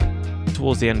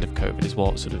towards the end of COVID is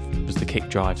what sort of was the kick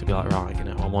drive to be like, right,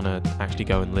 I want to actually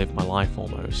go and live my life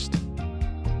almost.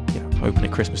 Open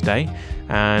it Christmas Day,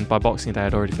 and by Boxing Day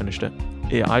I'd already finished it.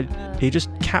 It just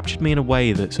captured me in a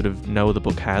way that sort of no other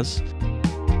book has.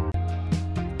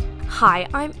 Hi,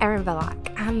 I'm Erin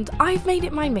and I've made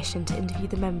it my mission to interview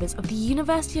the members of the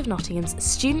University of Nottingham's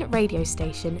student radio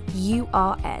station,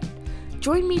 URN.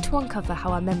 Join me to uncover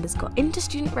how our members got into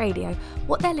student radio,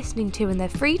 what they're listening to in their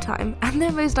free time, and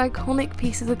their most iconic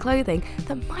pieces of clothing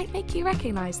that might make you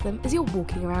recognise them as you're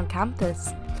walking around campus.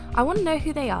 I want to know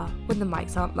who they are when the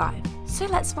mics aren't live, so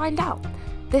let's find out.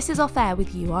 This is Off Air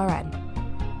with URN.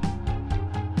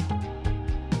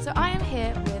 So I am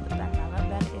here with Ben Mellor.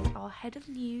 Ben is our head of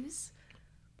news.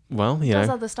 Well, does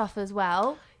other stuff as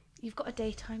well. You've got a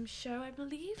daytime show, I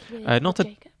believe, with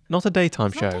Jacob. Not a daytime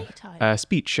it's show. Daytime.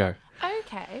 Speech show.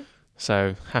 Okay.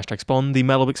 So #Spawn the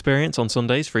Mellor Experience on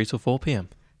Sundays 3 till 4 p.m.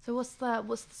 So what's the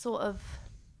sort of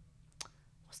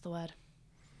word?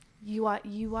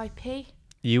 UIP?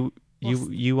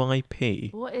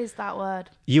 UIP. What is that word?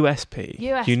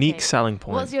 USP. Unique selling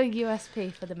point. What's your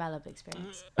USP for the Mellor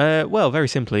Experience? Well, very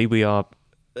simply, we are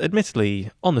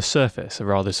admittedly on the surface a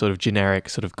rather sort of generic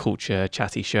sort of culture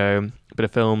chatty show. Bit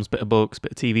of films, bit of books,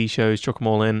 bit of TV shows, chuck them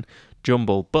all in,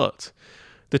 jumble. But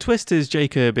the twist is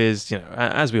Jacob is,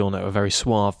 as we all know, a very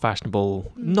suave,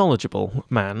 fashionable, knowledgeable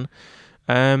man.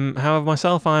 However,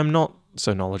 myself, I'm not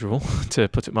so knowledgeable, to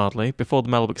put it mildly. Before the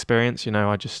Mellor Experience,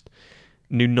 I just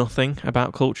knew nothing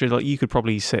about culture. Like, you could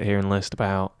probably sit here and list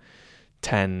about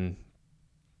 10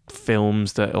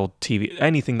 films or TV,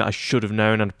 anything that I should have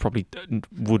known and probably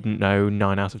wouldn't know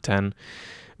 9 out of 10,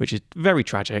 which is very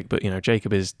tragic. But,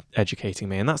 Jacob is educating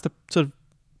me, and that's the sort of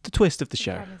the twist of the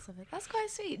show. That's quite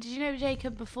sweet. Did you know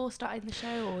Jacob before starting the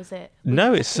show, or was it?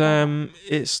 No,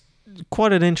 it's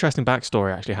quite an interesting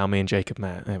backstory actually. How me and Jacob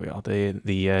met. There we are.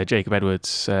 The Jacob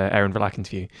Edwards Erin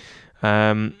interview.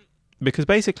 Because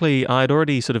basically I'd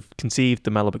already sort of conceived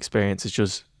the Mellor Experience as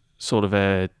just sort of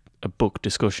a book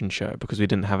discussion show, because we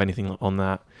didn't have anything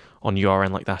on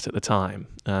URN like that at the time.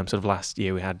 Sort of last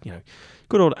year we had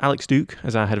good old Alex Duke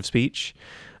as our head of speech.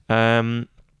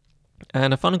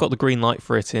 And I finally got the green light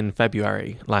for it in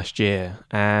February last year.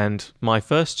 And my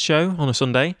first show on a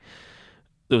Sunday,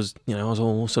 I was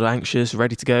all sort of anxious,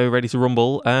 ready to go, ready to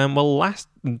rumble. Well, last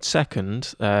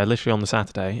second, literally on the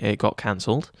Saturday, it got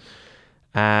cancelled.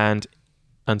 And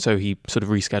so he sort of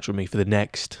rescheduled me for the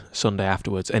next Sunday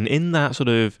afterwards. And in that sort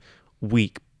of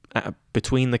week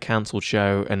between the cancelled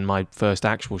show and my first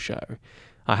actual show,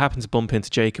 I happened to bump into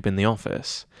Jacob in the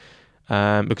office.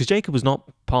 Because Jacob was not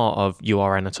part of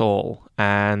URN at all,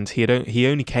 and he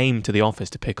only came to the office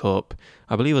to pick up,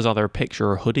 I believe it was either a picture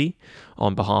or a hoodie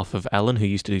on behalf of Ellen, who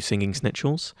used to do Singing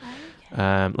Snitchels,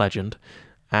 legend.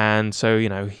 And so,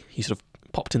 he sort of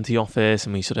popped into the office,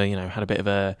 and we sort of, had a bit of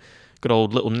a good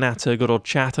old little natter, good old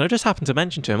chat. And I just happened to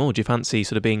mention to him, do you fancy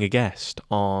sort of being a guest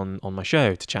on my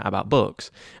show to chat about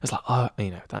books? I was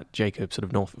like, that Jacob sort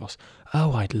of North of us.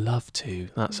 Oh, I'd love to.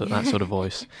 That sort of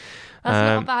voice. That's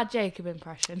not a bad Jacob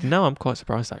impression. No, I'm quite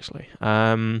surprised actually.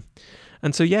 And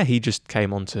so, yeah, he just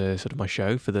came on to sort of my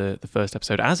show for the first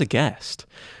episode as a guest.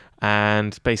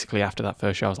 And basically after that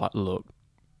first show, I was like, look,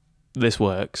 this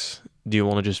works. Do you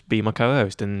want to just be my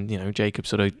co-host? And, Jacob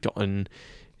sort of gotten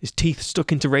his teeth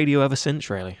stuck into radio ever since,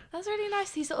 really. That's really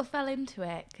nice he sort of fell into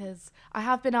it, because I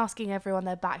have been asking everyone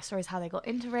their backstories, how they got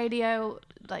into radio,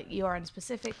 like URN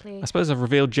specifically. I suppose I've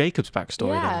revealed Jacob's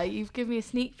backstory. Yeah, then. You've given me a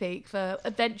sneak peek for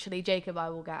eventually Jacob I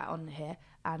will get on here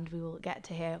and we will get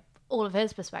to hear all of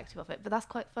his perspective of it, but that's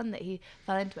quite fun that he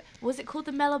fell into it. Was it called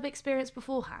the Mellor Experience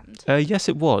beforehand? Yes,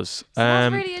 it was. So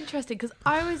that's really interesting, because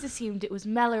I always assumed it was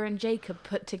Mellor and Jacob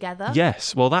put together.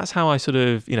 Yes, well, that's how I sort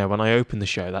of, when I open the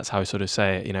show, that's how I sort of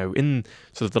say it, in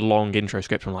sort of the long intro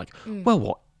script. I'm like, well,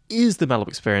 what is the Mellor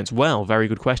Experience? Well, very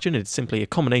good question. It's simply a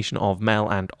combination of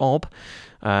Mel and Ob.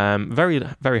 Very,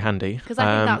 very handy. Because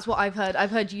I think that's what I've heard.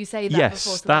 I've heard you say that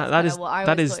before. So that is what I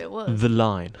that always is thought it was. the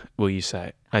line. Will you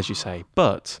say, as you say?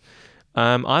 But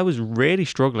I was really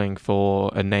struggling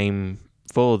for a name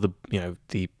for the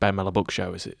Ben Mellor Book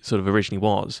Show, as it sort of originally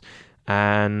was,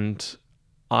 and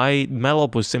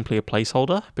Mellob was simply a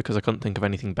placeholder because I couldn't think of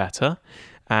anything better.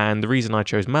 And the reason I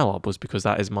chose Mellob was because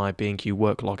that is my B&Q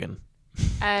work login.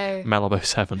 Oh.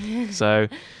 Mellob07. So,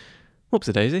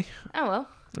 whoopsie daisy. Oh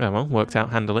well, worked out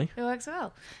handily. It works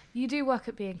well. You do work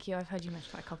at B&Q. I've heard you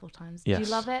mention that a couple of times. Yes. Do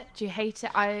you love it? Do you hate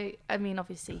it? I mean,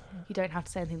 obviously, you don't have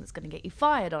to say anything that's going to get you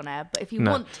fired on air, but if you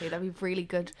want to, that'd be really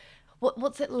good.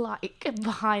 What's it like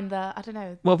behind the, I don't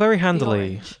know. Well, very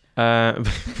handily.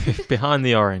 Behind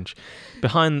the orange.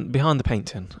 Behind the paint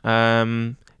tin.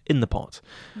 In the pot.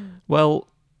 Well,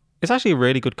 it's actually a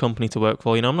really good company to work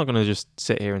for. You know, I'm not going to just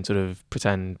sit here and sort of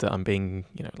pretend that I'm being,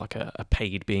 you know, like a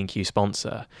paid B&Q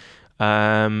sponsor.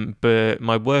 But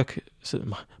my work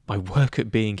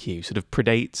at B&Q sort of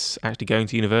predates actually going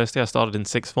to university. I started in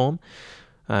sixth form.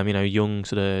 You know, young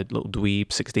sort of little dweeb,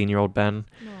 16-year-old Ben.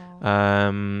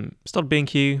 Started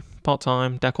B&Q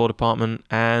part-time, decor department,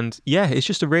 and yeah, it's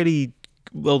just the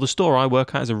store I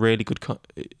work at is a really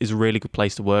good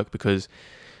place to work because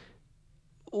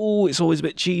it's always a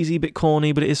bit cheesy, a bit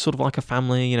corny, but it is sort of like a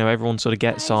family. You know, everyone sort of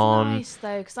gets on. It's nice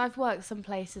though, because I've worked some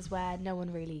places where no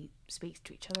one really speaks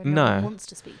to each other. No one wants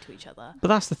to speak to each other. But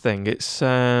that's the thing. It's you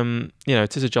know,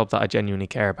 it is a job that I genuinely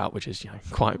care about, which is, you know,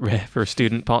 quite rare for a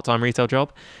student part-time retail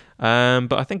job.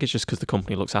 But I think it's just because the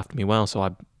company looks after me well, so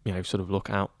I, you know, sort of look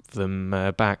out for them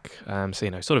back. So,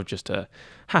 you know, sort of just a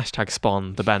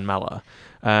 #spawn the Ben Mellor.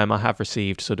 I have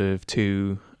received sort of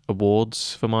 2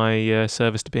 awards for my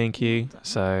service to B&Q.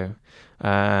 So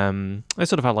I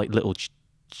sort of have like little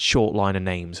short liner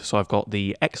names. So I've got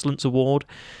the Excellence Award,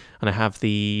 and I have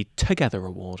the Together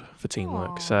Award for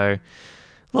teamwork. Aww. So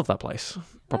love that place.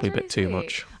 Probably That's a bit too really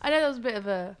much. I know that was a bit of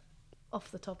a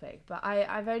off the topic, but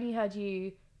I've only heard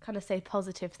you kind of say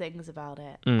positive things about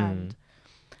it. And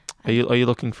are you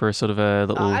looking for a sort of a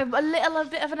little? I'm a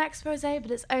bit of an expose, but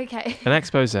it's okay. An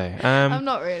expose. I'm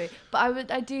not really,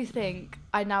 but I do think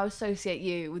I now associate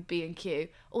you with B&Q.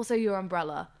 Also, your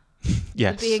umbrella.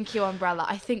 Yes. The B&Q umbrella.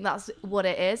 I think that's what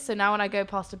it is. So now when I go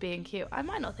past a B&Q, I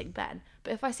might not think Ben,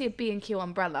 but if I see a B&Q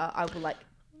umbrella, I will like,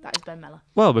 that is Ben Mellor.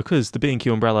 Well, because the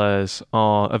B&Q umbrellas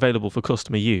are available for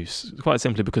customer use, quite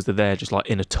simply because they're there just like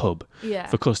in a tub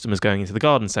for customers going into the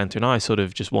garden centre. And I sort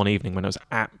of just one evening when I was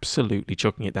absolutely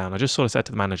chucking it down, I just sort of said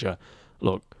to the manager,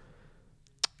 look,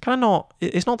 can I not,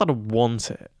 it's not that I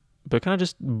want it, but can I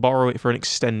just borrow it for an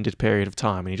extended period of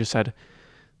time? And he just said,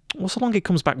 well, so long it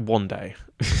comes back one day.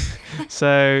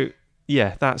 So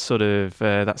yeah, that's how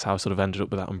I sort of ended up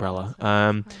with that umbrella.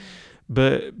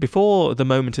 But before the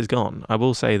moment is gone, I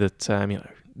will say that you know,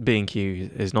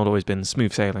 B&Q has not always been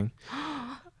smooth sailing.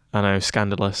 I know,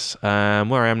 scandalous.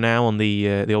 Where I am now on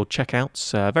the old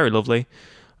checkouts, very lovely.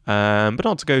 But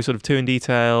not to go sort of too in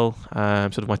detail.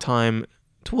 Sort of my time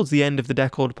towards the end of the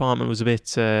decor department was a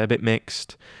bit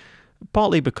mixed.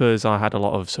 Partly because I had a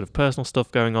lot of sort of personal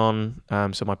stuff going on,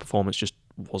 so my performance just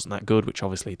wasn't that good, which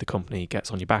obviously the company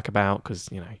gets on your back about because,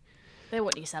 you know, they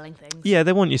want you selling things. Yeah,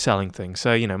 they want you selling things.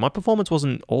 So, you know, my performance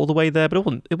wasn't all the way there, but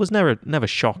it was never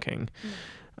shocking.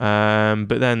 But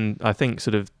then I think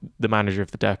sort of the manager of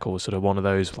the decor was sort of one of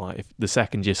those, like, if the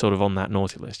second you're sort of on that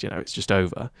naughty list, you know, it's just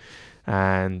over.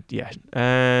 And yeah,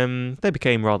 they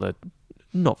became rather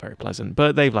not very pleasant,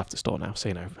 but they've left the store now, so,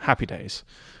 you know, happy days.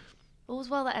 All's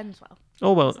well that ends well.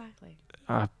 Oh, well. Exactly.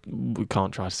 We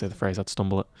can't try to say the phrase, I'd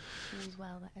stumble it. All's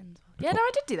well that ends well. Yeah, no,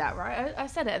 I did do that, right? I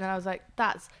said it, and then I was like,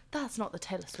 that's not the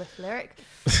Taylor Swift lyric.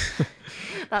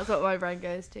 That's what my brain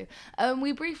goes to.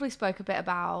 We briefly spoke a bit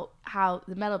about how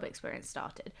the Mellor experience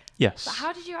started. Yes. But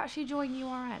how did you actually join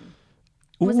URN?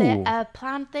 Was it a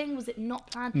planned thing? Was it not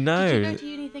planned? No. Did you go to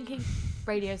uni thinking,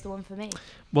 radio's the one for me?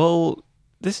 Well,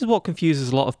 this is what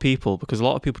confuses a lot of people, because a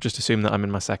lot of people just assume that I'm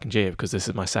in my second year because this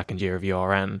is my second year of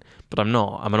URN, but I'm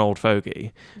not. I'm an old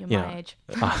fogey. You're my age.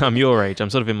 I'm your age.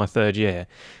 I'm sort of in my third year.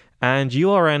 And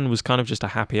URN was kind of just a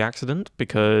happy accident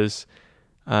because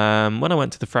when I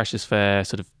went to the Freshers' Fair,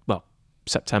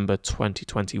 September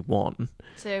 2021.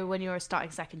 So when you were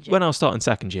starting second year? When I was starting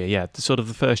second year, yeah.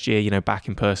 The first year, you know, back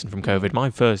in person from COVID,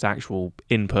 my first actual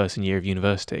in-person year of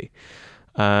university.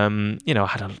 You know,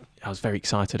 I was very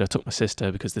excited. I took my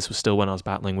sister because this was still when I was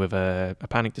battling with a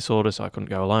panic disorder, so I couldn't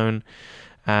go alone.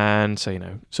 And so, you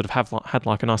know, sort of had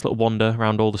like a nice little wander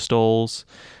around all the stalls.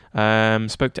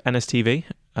 Spoke to NSTV,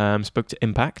 spoke to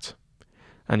Impact,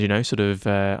 and, you know,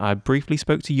 I briefly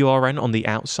spoke to URN on the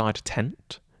outside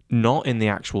tent, not in the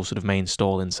actual sort of main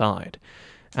stall inside.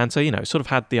 And so, you know, sort of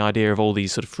had the idea of all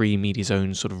these sort of free media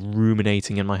zones sort of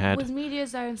ruminating in my head. Was media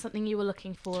zone something you were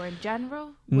looking for in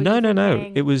general?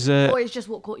 No. It was... or it's just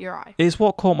what caught your eye? It's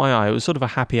what caught my eye. It was sort of a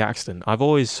happy accident. I've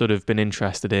always sort of been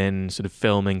interested in sort of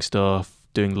filming stuff,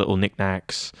 doing little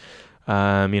knickknacks. You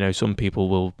know, some people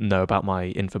will know about my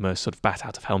infamous sort of Bat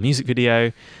Out of Hell music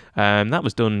video. That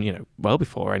was done, you know, well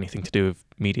before anything to do with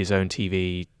media zone,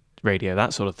 TV, radio,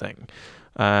 that sort of thing.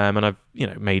 And I've, you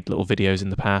know, made little videos in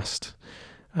the past.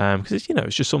 Because it's, you know,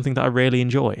 it's just something that I really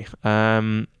enjoy.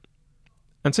 And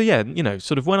so, yeah, you know,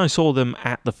 sort of when I saw them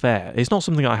at the fair, it's not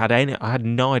something I had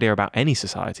no idea about any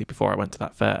society before I went to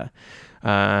that fair.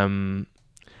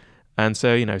 And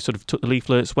so, you know, sort of took the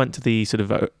leaflets, went to the sort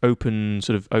of open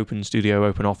studio,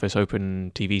 open office,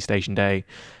 open TV station day,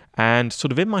 And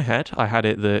sort of in my head, I had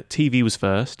it that TV was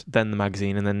first, then the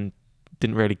magazine, and then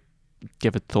didn't really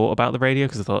give a thought about the radio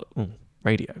because I thought,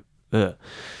 radio. Ugh.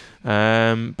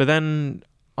 But then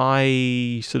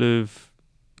I sort of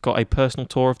got a personal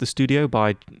tour of the studio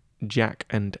by Jack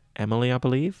and Emily, I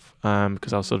believe,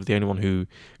 because I was sort of the only one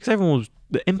because everyone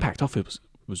the impact of it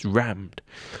was rammed.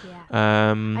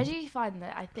 Yeah. I do find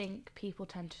that I think people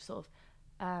tend to sort of,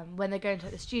 when they're going to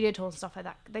the studio tour and stuff like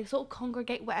that, they sort of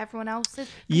congregate where everyone else is.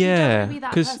 Yeah. You don't want to be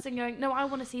that person going, no, I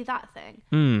want to see that thing.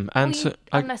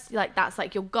 Unless like that's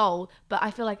like your goal. But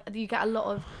I feel like you get a lot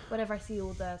of, whenever I see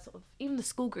all the sort of, even the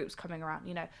school groups coming around,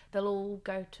 they'll all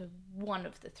go to one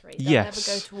of the three. They'll never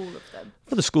go to all of them.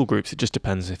 For the school groups, it just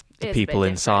depends if the people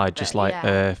inside just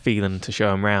like feeling to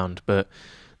show them round. But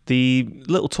the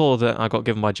little tour that I got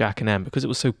given by Jack and Em, because it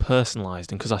was so personalised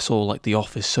and because I saw like the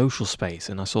office social space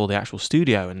and I saw the actual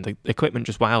studio and the equipment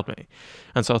just wowed me.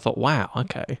 And so I thought, wow,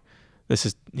 okay, this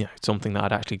is something that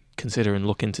I'd actually consider and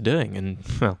look into doing. And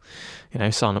well,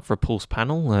 sign up for a Pulse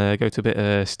panel, go to a bit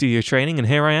of studio training, and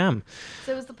here I am.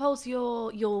 So was the Pulse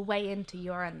your way into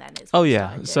URN then? Oh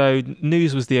yeah, so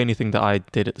news was the only thing that I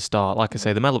did at the start. Like I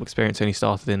say, the Mellor experience only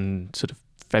started in sort of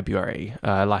February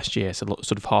last year, so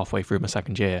sort of halfway through my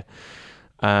second year.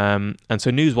 And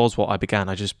so news was what I began.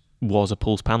 I just was a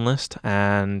Pulse panellist,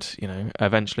 and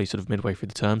eventually sort of midway through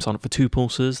the term signed up for 2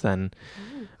 Pulses, then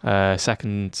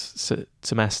second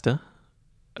semester,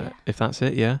 if that's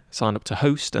it, signed up to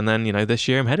host, and then this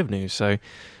year I'm head of news. So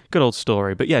good old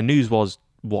story. But yeah, news was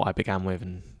what I began with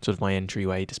and sort of my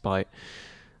entryway, despite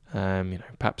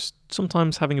perhaps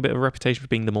sometimes having a bit of a reputation for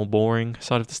being the more boring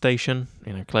side of the station.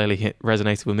 Clearly it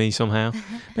resonated with me somehow.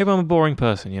 Maybe I'm a boring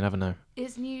person, you never know.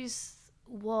 Is news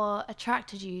what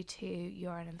attracted you to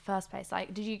URN in the first place?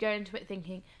 Like, did you go into it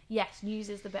thinking, yes, news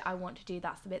is the bit I want to do,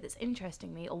 that's the bit that's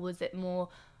interesting me, or was it more,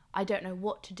 I don't know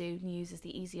what to do, news is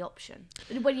the easy option?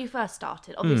 When you first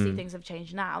started, obviously things have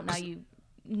changed now. Now you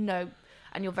know,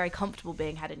 and you're very comfortable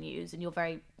being head of news, and you're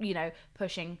very,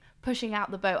 pushing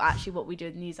out the boat, actually, what we do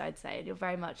in news, I'd say, and you're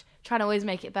very much trying to always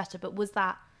make it better. But was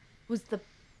the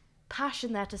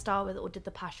passion there to start with, or did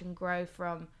the passion grow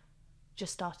from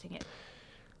just starting it?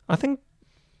 I think,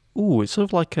 it's sort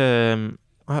of like,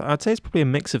 I'd say it's probably a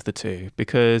mix of the two,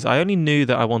 because I only knew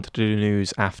that I wanted to do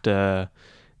news after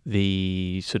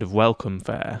the sort of welcome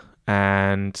fair,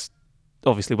 and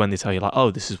obviously when they tell you like,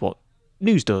 oh, this is what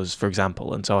news does, for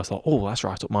example, and so I thought, oh, that's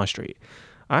right up my street.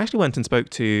 I actually went and spoke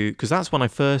to, because that's when I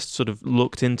first sort of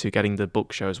looked into getting the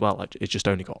book show as well. It just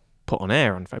only got put on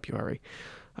air in February,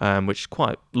 which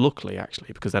quite luckily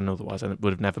actually, because then otherwise I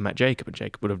would have never met Jacob, and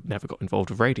Jacob would have never got involved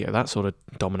with radio. That sort of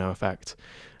domino effect.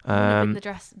 Been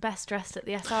the best dressed at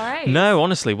the SRA. No,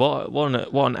 honestly, what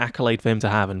an accolade for him to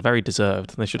have, and very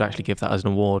deserved. They should actually give that as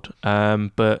an award.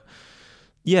 But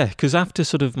yeah, because after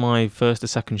sort of my first or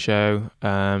second show,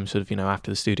 sort of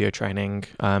after the studio training,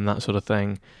 that sort of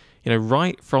thing,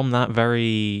 right from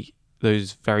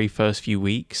those very first few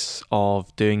weeks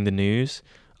of doing the news,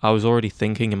 I was already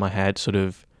thinking in my head, sort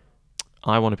of,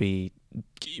 I want to be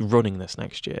running this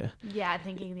next year. Yeah,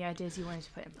 thinking the ideas you wanted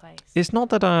to put in place. It's not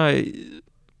that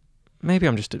maybe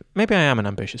I am an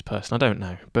ambitious person, I don't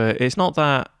know. But it's not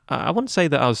that, I wouldn't say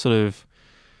that I was sort of,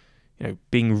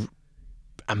 being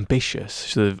ambitious,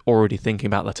 sort of already thinking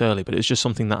about that early, but it's just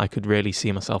something that I could really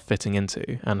see myself fitting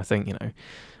into. And I think,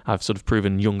 I've sort of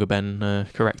proven younger Ben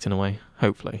correct in a way,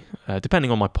 hopefully. Depending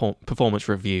on my performance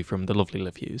review from the lovely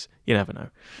Liv Hughes. You never know.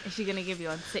 Is she going to give you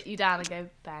one, sit you down and go,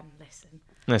 Ben,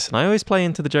 Listen, I always play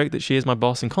into the joke that she is my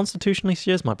boss, and constitutionally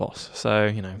she is my boss.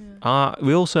 So,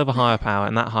 we all serve a higher power,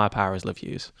 and that higher power is Liv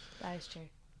Hughes. That is true.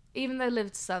 Even though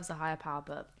Liv serves a higher power,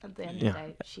 but at the end of the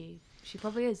day, she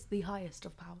probably is the highest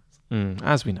of powers.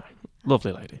 As we know.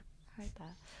 Lovely lady. Right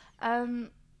there.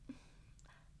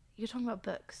 You're talking about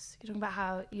books. You're talking about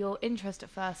how your interest at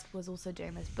first was also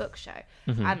doing this book show.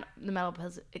 Mm-hmm. And the Mellor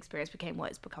experience became what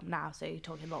it's become now, so you're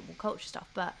talking a lot more culture stuff.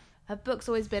 But have books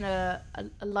always been a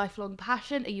lifelong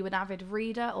passion? Are you an avid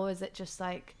reader, or is it just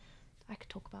like, I could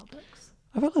talk about books?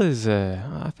 I feel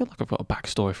like I've got a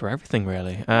backstory for everything,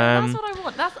 really. That's what I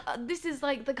want. This is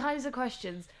like the kinds of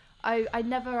questions I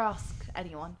never ask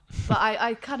anyone, but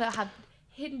I kind of had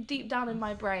hidden deep down in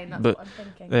my brain. That's what I'm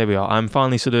thinking. There we are. I'm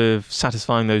finally sort of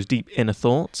satisfying those deep inner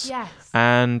thoughts. Yes.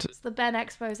 And it's the Ben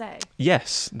expose.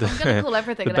 Yes. I'm going to call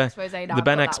everything an expose now. The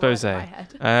Ben expose.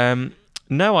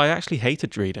 No, I actually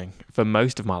hated reading for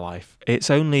most of my life. It's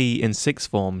only in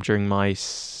sixth form during my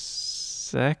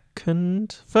first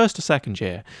or second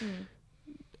year.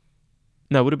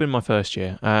 No, it would have been my first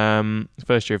year.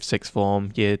 First year of sixth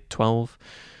form, year 12.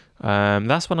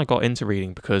 That's when I got into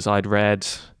reading, because I'd read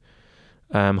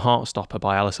Heartstopper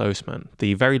by Alice Oseman,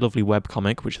 the very lovely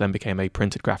webcomic, which then became a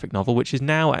printed graphic novel, which is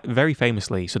now very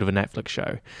famously sort of a Netflix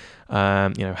show.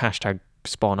 Hashtag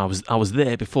Spawn. I was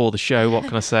there before the show. What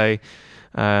can I say?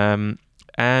 And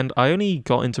I only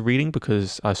got into reading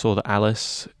because I saw that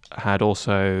Alice had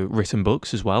also written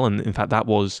books as well, and in fact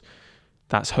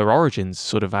that's her origins,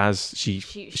 sort of, as she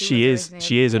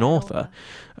is an author.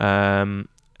 And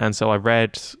so I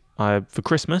read for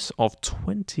Christmas of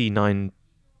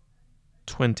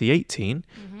 2018,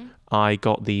 I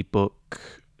got the book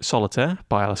Solitaire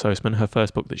by Alice Oseman, her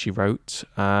first book that she wrote,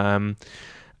 and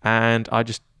I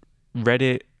just read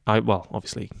it.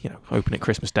 Obviously, open it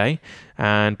Christmas Day,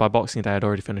 and by Boxing Day I'd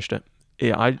already finished it.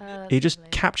 It just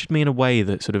captured me in a way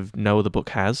that sort of no other book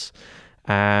has,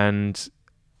 and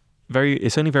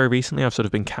it's only very recently I've sort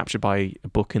of been captured by a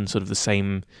book in sort of the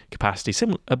same capacity,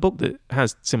 a book that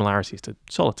has similarities to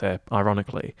Solitaire,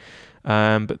 ironically.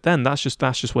 But then that's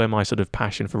just where my sort of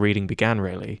passion for reading began,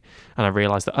 really, and I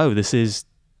realised that this is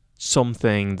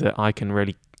something that I can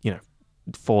really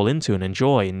fall into and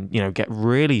enjoy, and get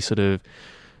really sort of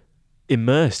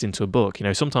immersed into a book.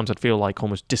 Sometimes I'd feel like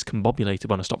almost discombobulated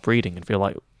when I stopped reading and feel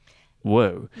like,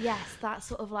 whoa. Yes, that's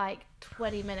sort of like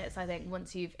 20 minutes, I think,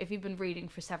 if you've been reading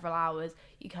for several hours,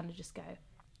 you kind of just go,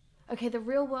 okay, the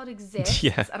real world exists,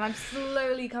 and I'm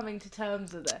slowly coming to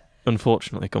terms with it.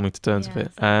 Unfortunately, coming to terms with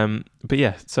it. But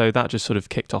yeah, so that just sort of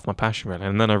kicked off my passion, really.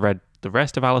 And then I read the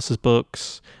rest of Alice's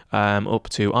books, up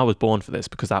to I Was Born for This,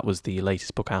 because that was the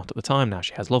latest book out at the time. Now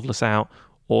she has Loveless out,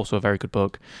 also a very good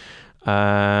book.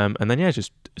 And then,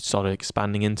 just started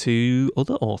expanding into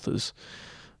other authors.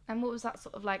 And what was that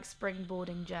sort of like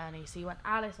springboarding journey? So you went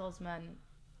Alice Oseman,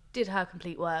 did her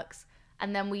complete works,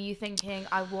 and then were you thinking,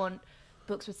 I want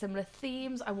books with similar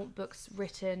themes, I want books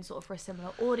written sort of for a similar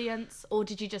audience, or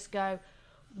did you just go,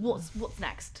 what's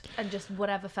next, and just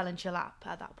whatever fell into your lap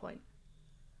at that point?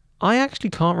 I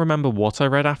actually can't remember what I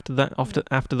read after that.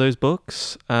 After those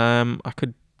books, I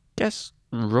could guess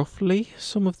roughly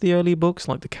some of the early books,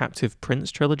 like the Captive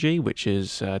Prince trilogy, which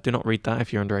is do not read that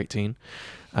if you're under 18.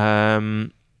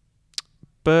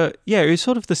 But yeah, it was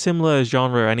sort of the similar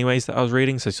genre anyways that I was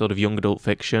reading, so sort of young adult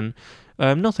fiction.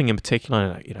 Nothing in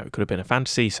particular, it could have been a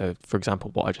fantasy. So, for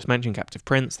example, what I just mentioned, Captive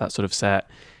Prince, that's sort of set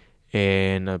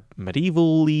in a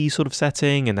medieval-y sort of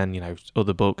setting, and then,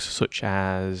 other books such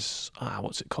as,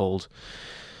 what's it called?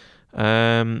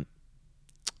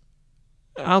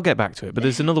 I'll get back to it, but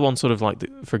there's another one sort of like,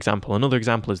 for example, another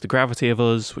example is The Gravity of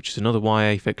Us, which is another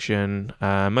YA fiction.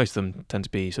 Most of them tend to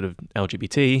be sort of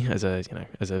LGBT as a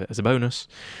bonus.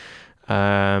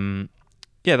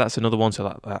 That's another one.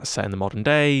 So that's set in the modern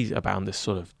day about this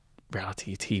sort of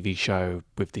reality TV show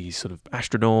with these sort of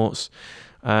astronauts.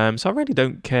 So I really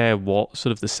don't care what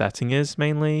sort of the setting is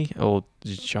mainly, or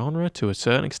the genre to a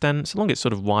certain extent, so long as it's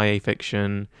sort of YA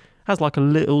fiction, has like a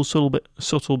little subtle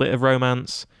bit of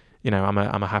romance. I'm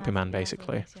a happy man,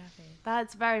 basically.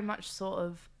 That's very much sort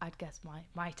of, I'd guess,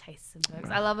 my tastes in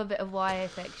books. I love a bit of YA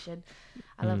fiction.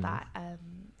 I love that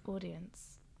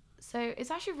audience. So it's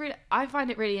actually I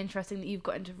find it really interesting that you've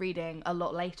got into reading a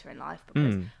lot later in life,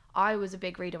 because I was a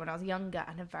big reader when I was younger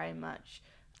and have very much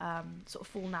sort of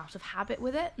fallen out of habit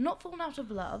with it. Not fallen out of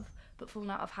love, but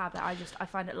fallen out of habit. I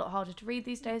find it a lot harder to read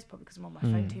these days, probably because I'm on my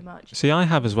phone too much. See, I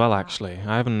have as well, actually.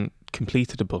 I haven't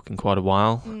completed a book in quite a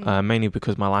while, mainly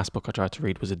because my last book I tried to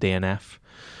read was a DNF.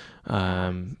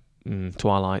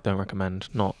 Twilight, don't recommend.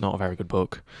 Not a very good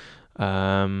book.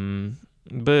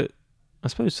 But I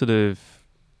suppose sort of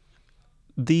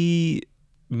the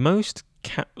most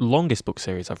longest book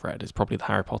series I've read is probably the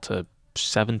Harry Potter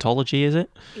Seventology, is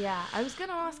it? Yeah, I was going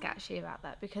to ask actually about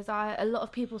that, because a lot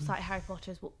of people cite Harry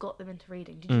Potter as what got them into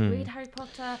reading. Did you read Harry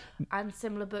Potter and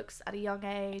similar books at a young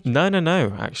age?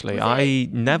 No, actually. I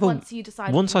never...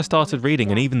 Once I started reading,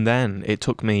 and even then, it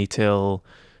took me until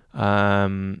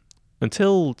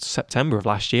September of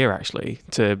last year, actually,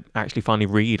 to actually finally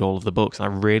read all of the books,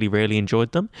 and I really, really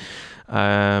enjoyed them.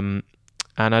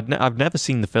 And I've never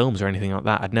seen the films or anything like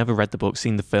that. I'd never read the book,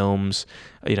 seen the films.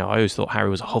 I always thought Harry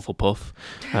was a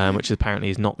Hufflepuff, which apparently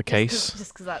is not the case.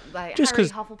 Just because Harry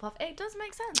Hufflepuff, it does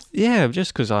make sense. Yeah,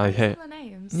 just because I hear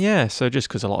names. Yeah, so just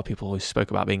because a lot of people always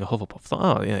spoke about being a Hufflepuff,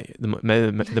 thought,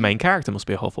 the main character must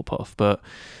be a Hufflepuff. But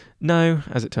no,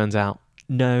 as it turns out,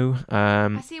 no.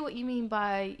 I see what you mean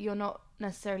by you're not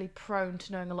necessarily prone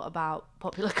to knowing a lot about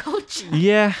popular culture.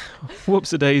 Yeah,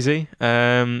 whoops-a-daisy.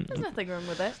 There's nothing wrong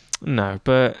with it. No,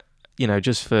 but,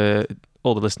 just for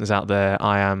all the listeners out there,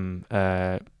 I am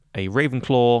a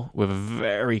Ravenclaw with a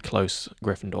very close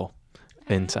Gryffindor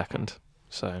in second.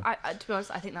 So, to be honest,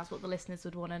 I think that's what the listeners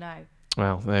would want to know.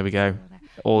 Well, there we go.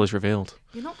 All is revealed.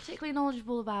 You're not particularly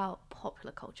knowledgeable about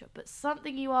popular culture, but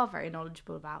something you are very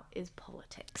knowledgeable about is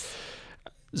politics.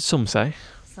 Some say.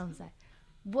 Some say.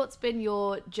 What's been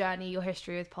your journey, your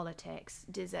history with politics?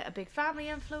 Is it a big family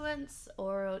influence,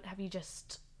 or have you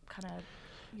just kind of,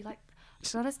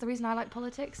 to be honest, the reason I like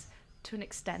politics, to an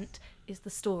extent, is the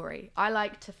story. I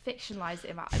like to fictionalize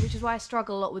it, which is why I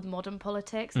struggle a lot with modern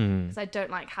politics, because I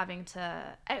don't like having to,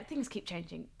 things keep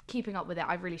changing, keeping up with it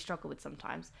I really struggle with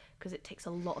sometimes, because it takes a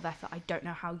lot of effort. I don't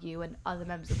know how you and other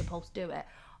members of the Pulse do it,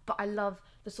 but I love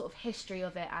the sort of history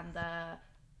of it and the,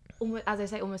 as I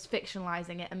say, almost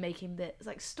fictionalizing it and making the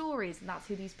like stories, and that's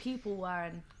who these people were,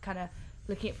 and kind of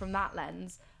looking at it from that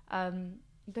lens.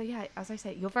 But yeah, as I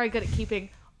say, you're very good at keeping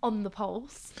on the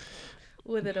pulse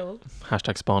with it all.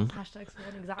 Hashtag spawn. Hashtag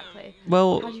spawn, exactly.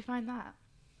 Well, how do you find that?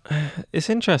 It's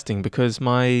interesting because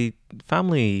my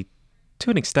family,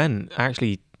 to an extent,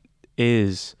 actually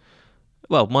is,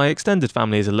 well, my extended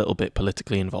family is a little bit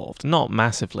politically involved, not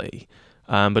massively.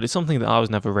 But it's something that I was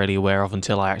never really aware of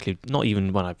until I actually, not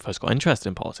even when I first got interested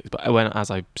in politics, but as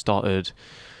I started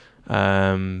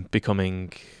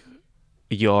becoming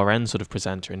a URN sort of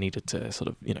presenter and needed to sort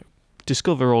of,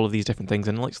 discover all of these different things.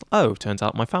 And like, oh, turns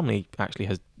out my family actually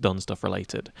has done stuff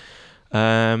related.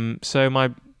 So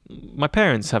my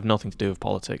parents have nothing to do with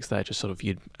politics. They're just sort of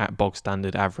your bog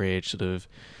standard, average, sort of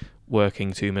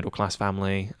working to middle class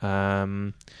family.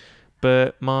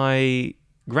 But my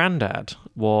granddad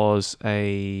was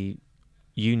a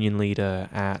union leader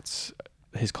at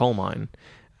his coal mine,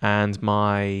 and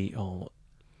my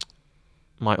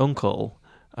uncle,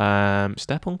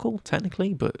 step uncle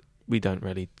technically, but we don't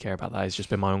really care about that. He's just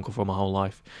been my uncle for my whole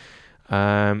life.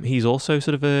 He's also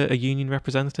sort of a union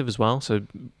representative as well, so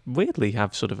weirdly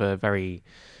have sort of a very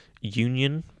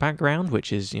union background,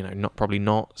 which is probably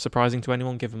not surprising to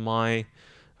anyone given my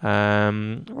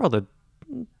rather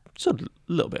sort of a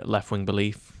little bit left-wing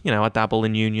belief. I dabble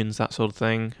in unions, that sort of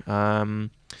thing.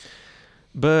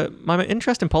 But my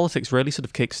interest in politics really sort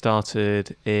of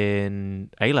kick-started in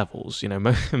A-levels.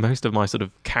 Most of my sort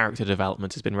of character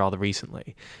development has been rather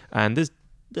recently. And there's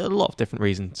a lot of different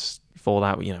reasons for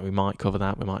that. We might cover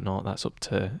that, we might not. That's up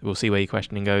to, we'll see where your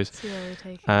questioning goes. See where we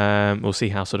take it. We'll see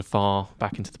how sort of far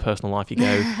back into the personal life you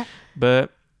go.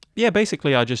 But yeah,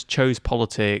 basically I just chose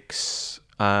politics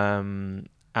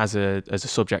as a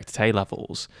subject at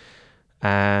A-levels,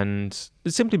 and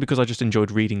it's simply because I just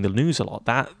enjoyed reading the news a lot.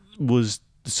 That was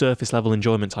the surface level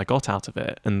enjoyment I got out of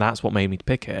it, and that's what made me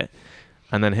pick it.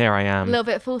 And then here I am, a little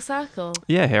bit full circle.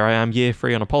 Yeah, here I am, year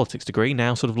 3 on a politics degree,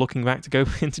 now sort of looking back to go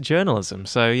into journalism.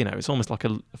 So it's almost like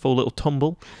a full little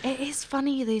tumble. It is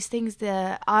funny, these things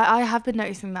that I have been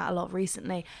noticing that a lot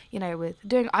recently.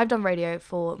 I've done radio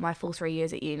for my full 3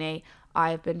 years at uni.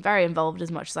 I've been very involved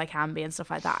as much as I can be and stuff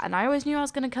like that. And I always knew I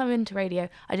was going to come into radio.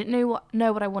 I didn't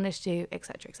know what I wanted to do,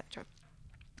 etc., etc.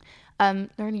 The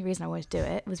only reason I wanted to do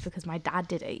it was because my dad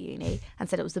did it at uni and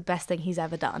said it was the best thing he's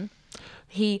ever done.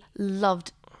 He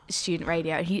loved student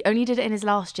radio. He only did it in his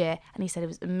last year, and he said it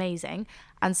was amazing.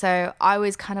 And so I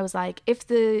always kind of was like,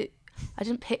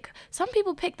 some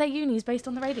people pick their unis based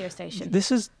on the radio station.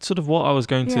 This is sort of what I was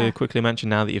going to quickly mention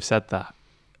now that you've said that.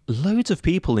 Loads of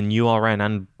people in URN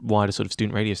and wider sort of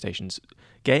student radio stations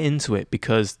get into it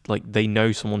because they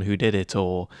know someone who did it,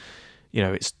 or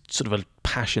it's sort of a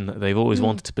passion that they've always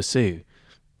wanted to pursue.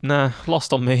 Nah,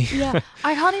 lost on me. Yeah,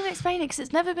 I can't even explain it because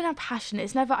it's never been a passion.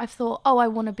 It's never I've thought, I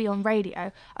want to be on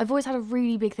radio. I've always had a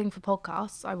really big thing for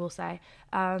podcasts, I will say.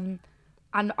 And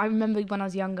I remember when I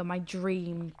was younger, my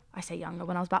dream, I say younger,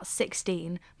 when I was about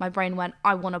 16, my brain went,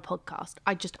 I want a podcast.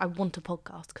 I want a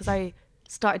podcast, because I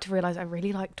started to realise I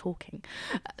really like talking.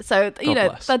 So,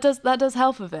 bless. that does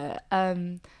help a bit.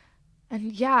 And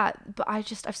yeah, but I've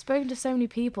spoken to so many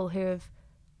people who have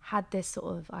had this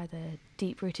sort of either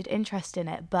deep-rooted interest in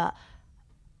it, but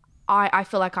I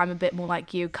feel like I'm a bit more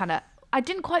like you, kind of. I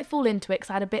didn't quite fall into it because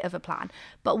I had a bit of a plan,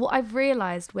 but what I've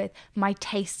realised with my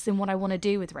tastes and what I want to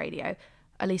do with radio,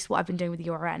 at least what I've been doing with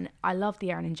URN, I love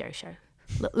the Erin and Joe show.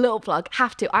 Little plug,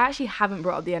 have to. I actually haven't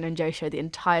brought up the Erin and Joe show the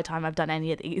entire time I've done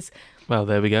any of these. Well,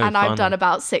 there we go. And I've done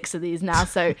about 6 of these now,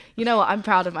 so you know what, I'm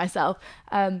proud of myself.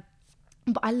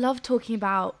 But I love talking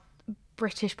about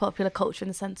British popular culture in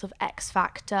the sense of X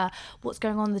Factor, what's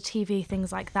going on the TV,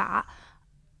 things like that.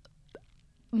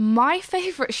 My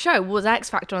favourite show was X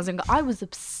Factor when I was younger. I was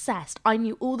obsessed. I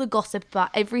knew all the gossip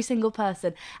about every single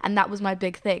person, and that was my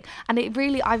big thing. And it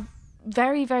really, I've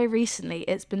very, very recently,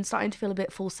 it's been starting to feel a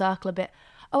bit full circle, a bit,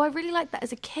 I really liked that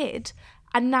as a kid.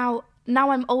 And now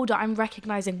I'm older, I'm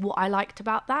recognising what I liked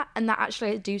about that, and that actually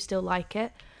I do still like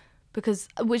it.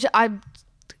 Which I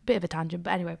bit of a tangent,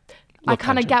 but anyway. Love I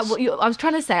kind of tangents. get I was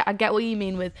trying to say, I get what you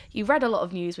mean with, you read a lot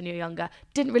of news when you were younger,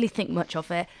 didn't really think much of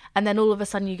it, and then all of a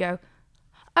sudden you go,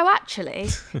 oh, actually,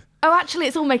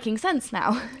 it's all making sense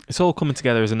now. It's all coming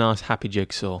together as a nice, happy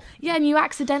jigsaw. Yeah, and you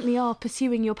accidentally are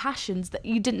pursuing your passions that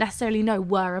you didn't necessarily know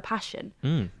were a passion.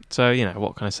 So,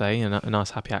 what can I say? A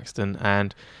nice, happy accident.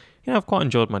 And, I've quite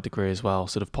enjoyed my degree as well,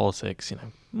 sort of politics,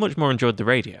 much more enjoyed the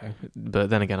radio. But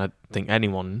then again, I think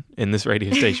anyone in this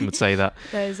radio station would say that.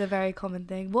 That is a very common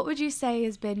thing. What would you say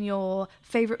has been your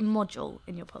favourite module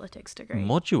in your politics degree?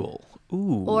 Module?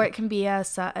 Ooh. Or it can be a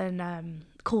certain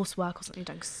coursework or something.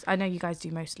 'Cause I know you guys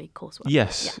do mostly coursework.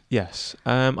 Yes.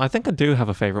 I think I do have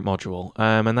a favourite module,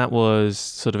 and that was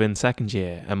sort of in second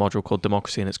year, a module called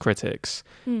Democracy and Its Critics,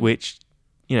 which,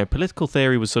 political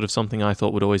theory was sort of something I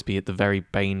thought would always be at the very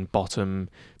bottom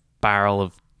barrel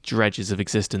of dredges of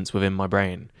existence within my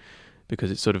brain,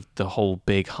 because it's sort of the whole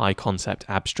big high concept,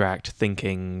 abstract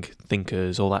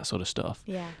thinkers, all that sort of stuff.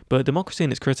 Yeah. But Democracy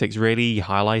and Its Critics really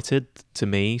highlighted to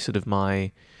me sort of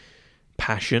my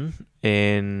passion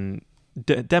in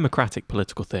democratic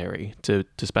political theory, to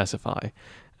specify,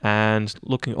 and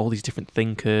looking at all these different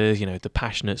thinkers, the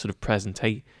passionate sort of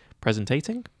presenting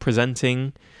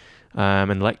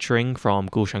and lecturing from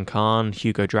Gulshan Khan,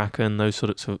 Hugo Draken, those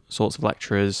sorts of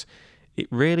lecturers. It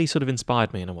really sort of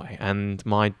inspired me in a way. And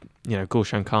my,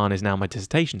 Gulshan Khan is now my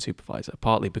dissertation supervisor,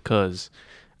 partly because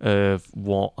of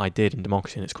what I did in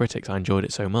Democracy and Its Critics. I enjoyed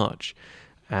it so much.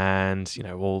 And,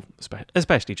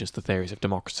 especially just the theories of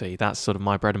democracy. That's sort of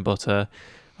my bread and butter.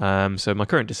 So my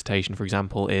current dissertation, for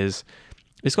example, it's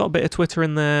got a bit of Twitter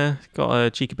in there, got a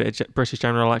cheeky bit of British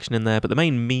general election in there, but the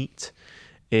main meat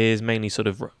is mainly sort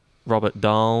of Robert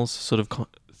Dahl's sort of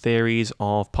theories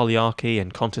of polyarchy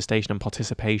and contestation and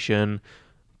participation.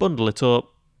 Bundle it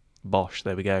up, bosh,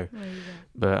 there we go.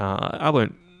 But I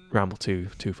won't ramble too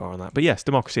far on that. But yes,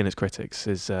 Democracy and Its Critics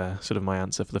is sort of my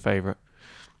answer for the favourite.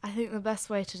 I think the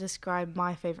best way to describe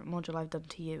my favourite module I've done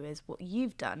to you is what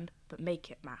you've done, but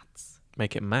make it maths.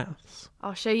 Make it maths?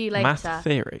 I'll show you later. Math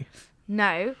theory?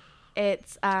 No,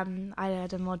 it's I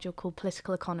had a module called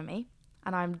Political Economy,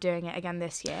 and I'm doing it again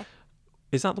this year.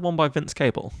 Is that the one by Vince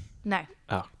Cable? No.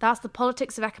 Oh. That's the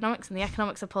politics of economics and the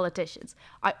economics of politicians.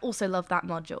 I also love that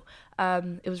module.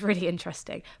 It was really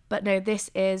interesting. But no, this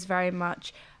is very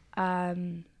much,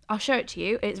 I'll show it to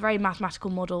you. It's very mathematical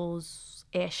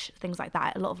models-ish, things like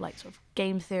that. A lot of sort of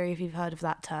game theory, if you've heard of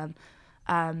that term.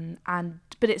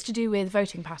 But it's to do with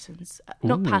voting patterns.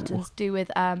 Not patterns, do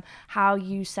with how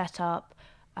you set up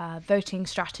voting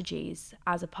strategies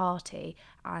as a party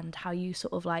and how you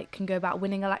sort of can go about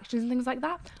winning elections and things like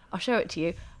that. I'll show it to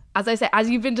you. As I say, as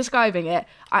you've been describing it,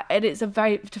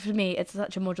 for me, it's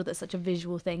such a module that's such a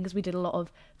visual thing, because we did a lot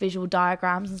of visual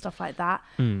diagrams and stuff like that.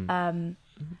 And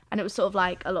it was sort of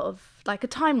a lot of a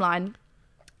timeline,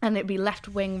 and it'd be left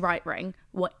wing, right wing,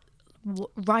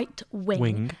 right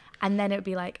wing, and then it would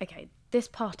be okay, this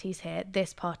party's here,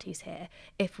 this party's here.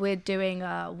 If we're doing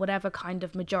whatever kind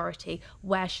of majority,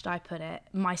 where should I put it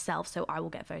myself so I will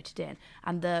get voted in?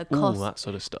 And the cost... that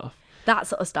sort of stuff. That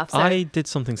sort of stuff. So, I did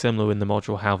something similar in the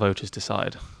module How Voters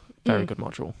Decide. Very good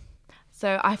module.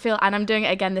 So I feel, and I'm doing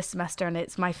it again this semester, and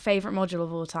it's my favourite module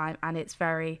of all time, and it's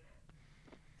very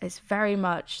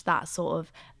much that sort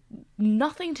of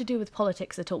nothing to do with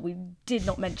politics at all. We did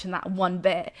not mention that one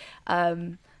bit.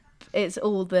 It's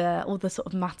all the sort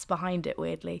of maths behind it,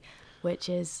 weirdly, which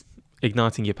is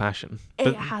igniting your passion.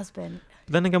 It has been.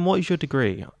 Then again, what is your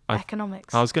degree?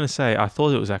 Economics. I was going to say, I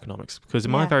thought it was economics, because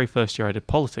in my very first year I did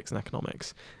politics and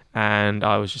economics, and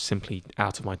I was just simply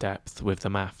out of my depth with the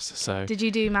maths. So did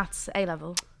you do maths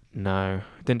A-level? No,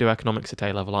 didn't do economics at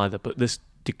A-level either, but this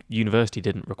university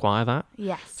didn't require that.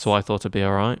 Yes. So I thought I'd be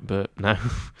all right, but no.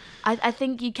 I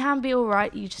think you can be all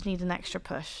right, you just need an extra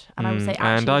push. And I would say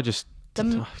actually... And I just...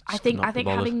 I think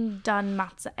having done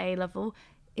maths at A-level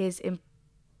is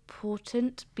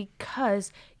important,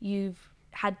 because you've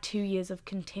had 2 years of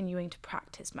continuing to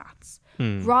practice maths.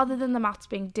 Rather than the maths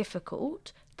being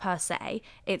difficult per se,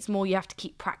 it's more you have to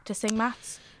keep practicing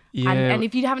maths. Yeah. And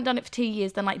if you haven't done it for 2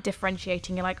 years, then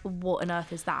differentiating, you're what on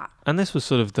earth is that? And this was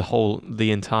sort of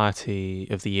the entirety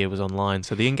of the year was online,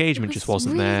 so the engagement just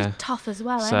wasn't really there. Tough as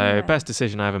well. So anyway. Best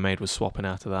decision I ever made was swapping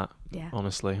out of that. Yeah.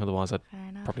 Honestly, otherwise I'd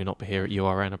probably not be here at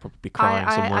URN. I'd probably be crying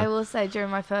somewhere. I will say, during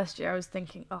my first year, I was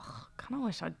thinking, oh, kind of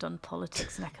wish I'd done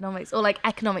politics and economics, or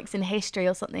economics and history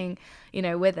or something,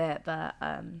 with it. But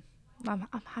I'm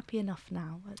happy enough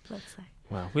now. Let's say.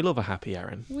 Well, we love a happy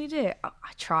Erin. We do.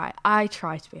 I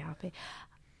try to be happy.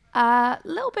 A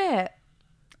little bit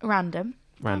random.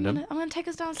 I'm going to take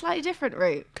us down a slightly different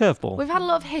route. Curveball. We've had a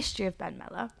lot of history of Ben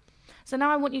Mellor. So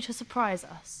now I want you to surprise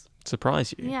us.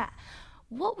 surprise you. Yeah.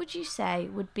 What would you say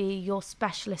would be your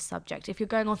specialist subject if you're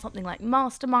going on something like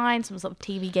Mastermind, some sort of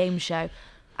TV game show,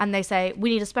 and they say, we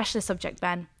need a specialist subject,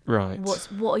 Ben? Right. What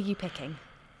are you picking?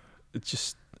 It's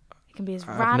just, It can be as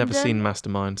I've random. never seen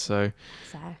Mastermind, so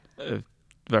So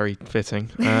very fitting.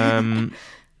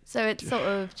 so it's sort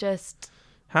of just...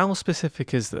 How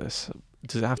specific is this?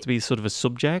 Does it have to be sort of a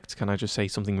subject? Can I just say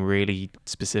something really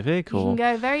specific? You Or can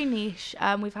go very niche.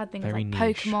 We've had things Very like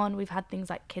niche. Pokemon. We've had things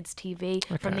like Kids TV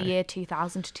from the Okay. year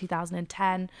 2000 to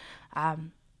 2010.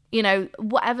 You know,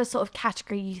 whatever sort of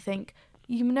category you think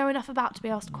you know enough about to be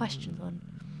asked questions on.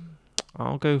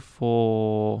 I'll go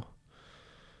for...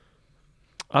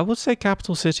 I would say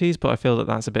capital cities, but I feel that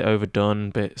that's a bit overdone,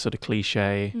 a bit sort of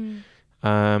cliche. So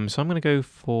I'm going to go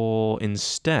for,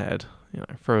 instead,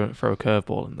 throw a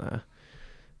curveball in there.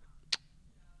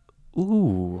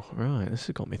 Ooh, right, this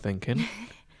has got me thinking.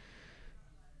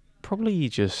 Probably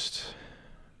just...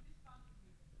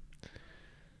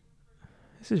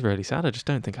 This is really sad. I just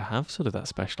don't think I have sort of that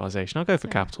specialisation. I'll go for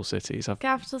capital cities.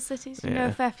 Capital cities, you know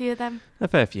a fair few of them. A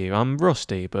fair few. I'm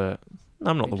rusty, but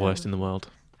I'm not the Good worst job. in the world.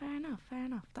 Fair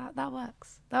enough. That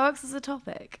works. That works as a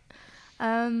topic.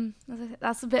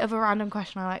 That's a bit of a random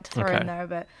question I like to throw in there a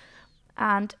bit.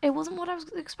 And it wasn't what I was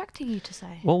expecting you to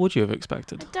say. What would you have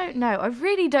expected? I don't know. I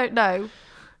really don't know.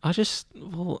 This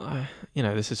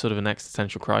is sort of an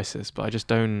existential crisis, but I just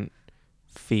don't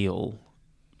feel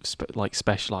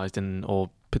specialised in or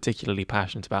particularly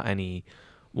passionate about any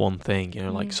one thing.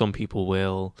 Like some people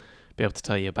will be able to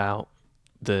tell you about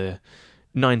the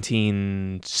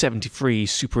 1973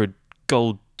 Super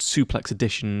Gold Suplex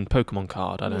Edition Pokemon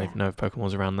card. I don't even know if Pokemon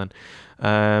was around then.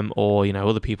 Or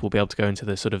other people will be able to go into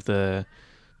the sort of the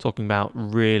talking about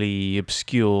really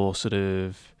obscure sort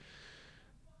of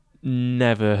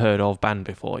never heard of band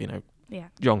before,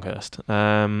 Jonghurst.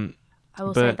 I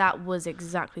will say that was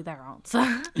exactly their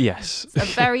answer. Yes.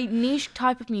 It's a very niche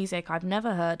type of music I've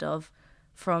never heard of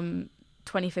from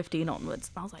 2015 onwards.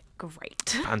 And I was like, great.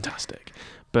 Fantastic.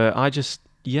 But I just,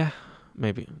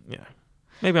 maybe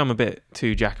I'm a bit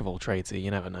too jack of all tradesy.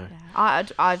 You never know. Yeah.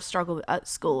 I've struggled at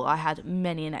school. I had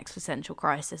many an existential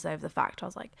crisis over the fact I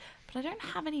was like, but I don't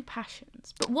have any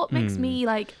passions. But what makes me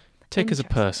like tick as a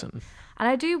person? And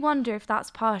I do wonder if that's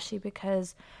partially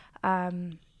because, I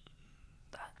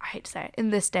hate to say it,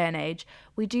 in this day and age,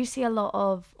 we do see a lot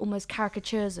of almost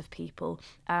caricatures of people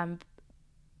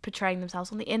portraying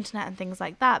themselves on the internet and things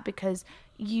like that, because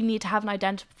you need to have an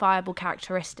identifiable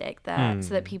characteristic there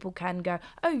so that people can go,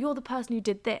 oh, you're the person who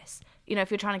did this.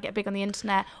 If you're trying to get big on the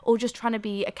internet or just trying to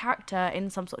be a character in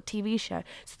some sort of TV show,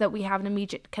 so that we have an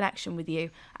immediate connection with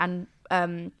you and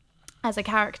as a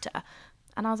character.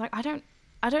 And I was like, I don't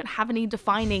have any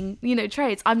defining,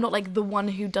 traits. I'm not like the one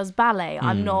who does ballet.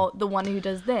 I'm not the one who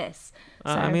does this.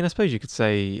 So, I suppose you could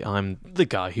say I'm the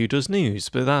guy who does news,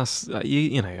 but that's I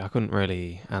couldn't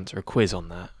really answer a quiz on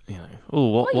that.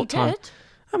 What time? Could.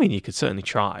 I mean, you could certainly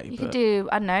try. You could do,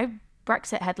 I don't know,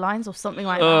 Brexit headlines or something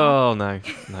like that. Oh no,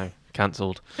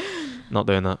 cancelled. Not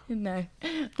doing that. No.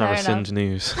 I rescind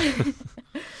news.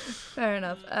 Fair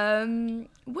enough.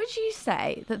 Would you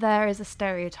say that there is a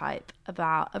stereotype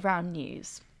around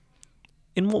news?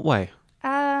 In what way?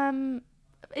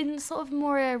 In sort of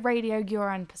more a Radio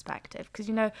Guran perspective, because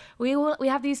we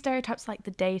have these stereotypes like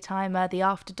the daytimer, the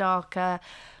after darker,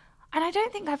 and I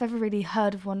don't think I've ever really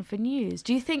heard of one for news.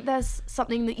 Do you think there's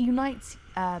something that unites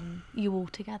you all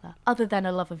together, other than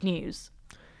a love of news?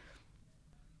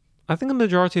 I think the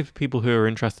majority of people who are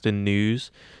interested in news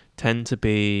tend to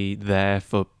be there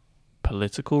for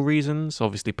political reasons.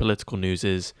 Obviously, political news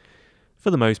is, for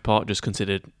the most part, just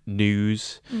considered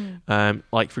news.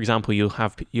 Like, for example, you'll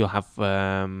have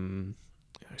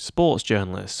sports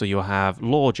journalists, or you'll have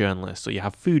law journalists, or you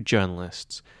have food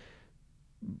journalists,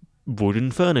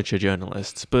 wooden furniture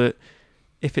journalists. But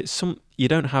if it's you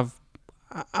don't have,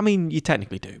 I mean, you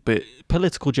technically do, but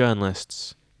political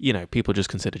journalists, people just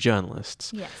consider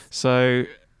journalists. Yes. So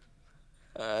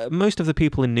most of the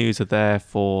people in news are there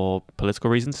for political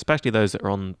reasons, especially those that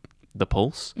are on the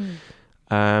pulse.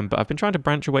 But I've been trying to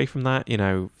branch away from that.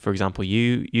 For example,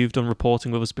 you've done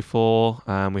reporting with us before.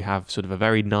 We have sort of a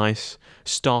very nice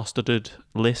star-studded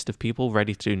list of people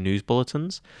ready to do news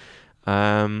bulletins.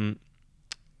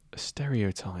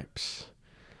 Stereotypes.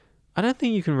 I don't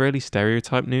think you can really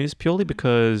stereotype news, purely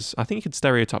because I think you could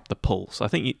stereotype the pulse. I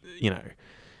think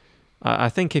I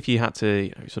think if you had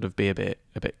to sort of be a bit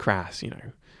crass,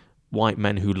 white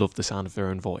men who love the sound of their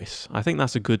own voice. I think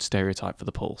that's a good stereotype for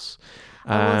the pulse.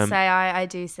 I will say, I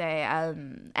do say,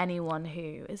 anyone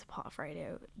who is a part of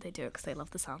radio, they do it because they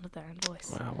love the sound of their own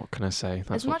voice. Well, what can I say?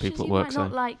 That's as what much people as at work you say. might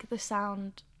not like the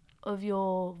sound of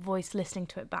your voice listening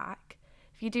to it back.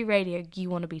 If you do radio, you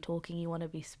want to be talking, you want to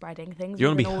be spreading things. You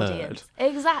want with to be an audience.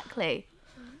 heard. Exactly.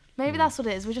 Maybe that's what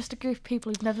it is. We're just a group of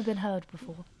people who've never been heard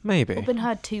before. Maybe. Or been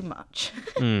heard too much.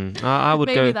 I would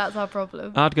Maybe go. that's our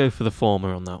problem. I'd go for the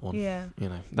former on that one. Yeah. You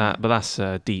know that, but that's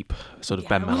deep sort of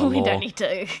Ben Mellor Well, we lore. don't need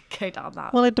to go down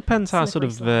that. Well, it depends how sort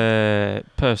slippery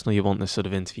of personal you want this sort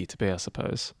of interview to be, I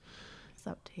suppose. It's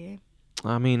up to you.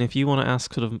 I mean, if you want to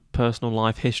ask sort of personal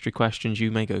life history questions,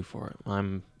 you may go for it.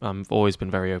 I've always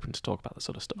been very open to talk about that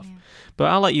sort of stuff. Yeah.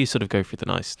 But I'll let you sort of go through the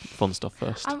nice, fun stuff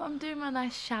first. I'm doing my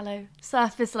nice shallow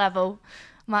surface level,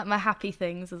 my happy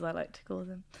things, as I like to call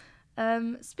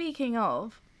them. Speaking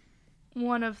of,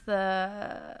 one of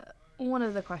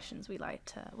the questions we like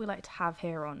to have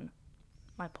here on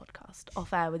my podcast,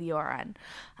 Off Air with Erin,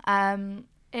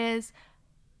 is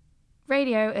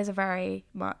radio is a very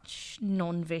much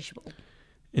non-visual.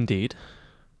 Indeed.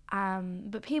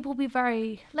 But people will be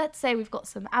very, let's say we've got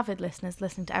some avid listeners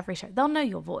listening to every show. They'll know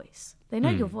your voice. They know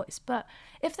your voice. But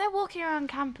if they're walking around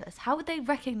campus, how would they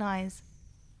recognise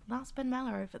that's Ben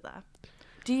Mellor over there?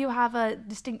 Do you have a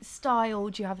distinct style?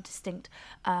 Do you have a distinct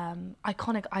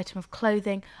iconic item of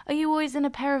clothing? Are you always in a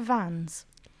pair of Vans?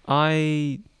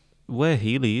 I wear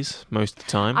Heelys most of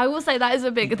the time. I will say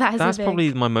that's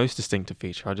probably my most distinctive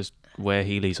feature. I just wear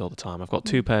Heelys all the time. I've got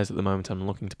 2 pairs at the moment. I'm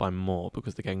looking to buy more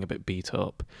because they're getting a bit beat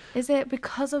up. Is it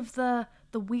because of the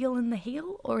wheel and the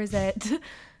heel, or is it?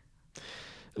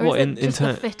 Just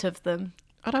the fit of them?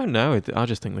 I don't know. I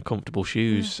just think they're comfortable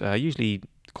shoes. Usually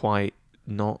quite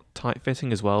not tight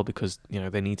fitting as well, because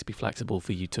they need to be flexible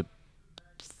for you to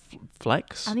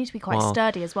flex. I need to be quite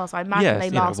sturdy as well, so I imagine they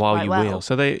last while quite you well. wheel.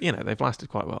 So they've lasted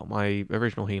quite well. My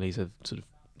original Heelys have sort of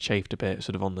chafed a bit,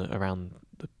 sort of around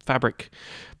the fabric,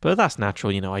 but that's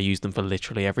natural. I use them for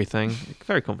literally everything.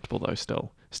 Very comfortable though,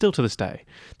 still to this day.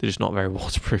 They're just not very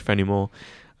waterproof anymore.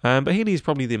 But Heelys is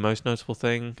probably the most noticeable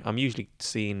thing. I'm usually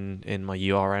seen in my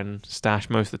URN stash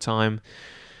most of the time.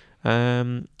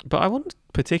 But I wouldn't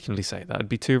particularly say that it'd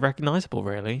be too recognisable,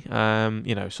 really.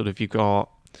 Sort of you've got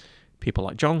people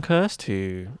like John Kirst,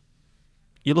 who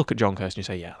you look at John Kirst and you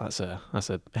say, yeah, that's a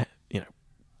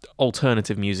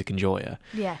alternative music enjoyer.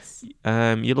 Yes.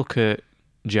 You look at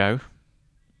Joe,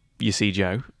 you see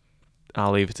Joe.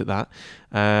 I'll leave it at that.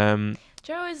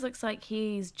 Joe always looks like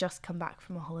he's just come back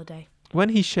from a holiday. When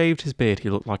he shaved his beard, he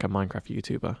looked like a Minecraft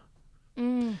YouTuber.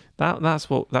 That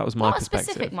was my Not perspective.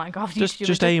 a specific Minecraft YouTuber,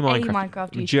 just a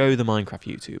Minecraft YouTuber. Joe the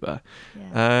Minecraft YouTuber.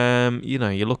 Yeah.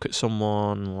 You look at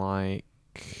someone like,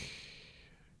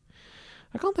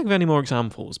 I can't think of any more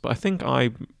examples, but I think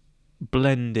I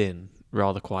blend in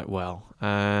rather quite well.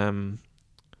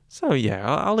 So yeah,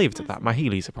 I'll leave it at that. My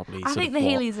Heelys are probably. I think the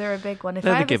Heelys are a big one. If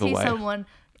They're I the ever see giveaway. someone,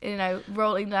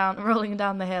 rolling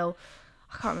down the hill,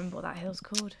 I can't remember what that hill's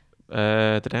called.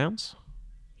 The Downs.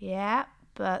 Yeah,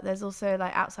 but there's also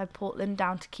like outside Portland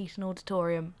down to Keaton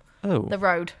Auditorium. Oh, The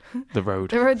road. the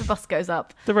road. The road the bus goes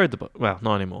up. The road. Well,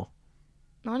 not anymore.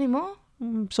 Not anymore.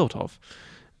 Sort of.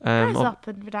 It goes up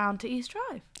and down to East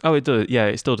Drive. Oh, it does. Yeah,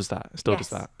 it still does that. Does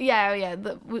that. Yeah.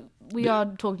 We are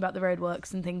talking about the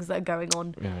roadworks and things that are going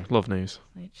on. Yeah, love news.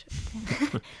 Which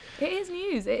it is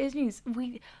news. It is news.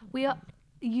 We are.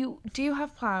 You do you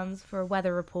have plans for a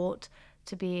weather report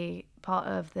to be part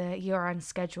of the year-end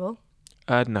schedule?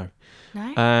 No.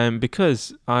 No.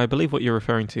 Because I believe what you're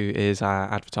referring to is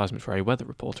our advertisement for a weather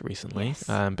reporter recently,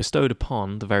 Yes. bestowed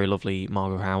upon the very lovely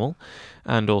Margot Howell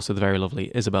and also the very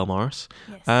lovely Isabel Morris.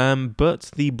 Yes.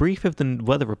 But the brief of the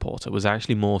weather reporter was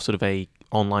actually more sort of a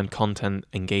online content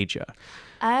engager.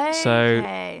 Okay. So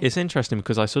it's interesting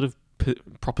because I sort of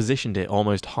propositioned it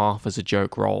almost half as a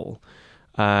joke role,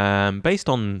 based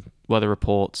on weather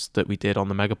reports that we did on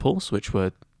the Mega Pulse, which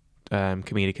were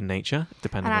comedic in nature,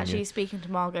 depending And on actually, speaking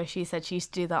to Margot, she said she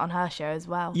used to do that on her show as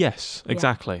well. Yes, Yeah.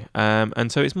 exactly.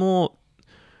 And so it's more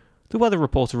the weather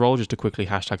reporter role. Just to quickly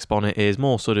 #spawn it, is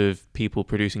more sort of people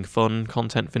producing fun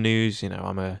content for news.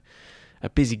 I'm a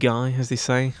busy guy, as they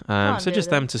say. So just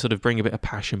them to sort of bring a bit of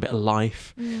passion, bit of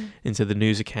life into the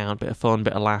news account, bit of fun,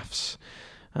 bit of laughs.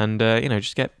 And,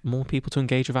 just get more people to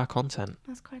engage with our content.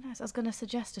 That's quite nice. I was going to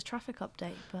suggest a traffic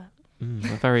update, but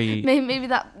A very... maybe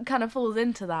that kind of falls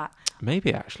into that.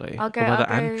 Maybe, actually. I'll go- A weather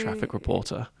I'll and go- traffic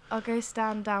reporter. I'll go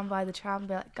stand down by the tram and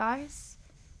be like, guys,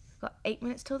 we've got 8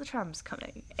 minutes till the tram's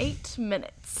coming. 8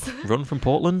 minutes. Run from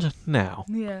Portland now.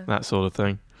 Yeah. That sort of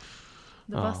thing.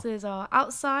 The buses are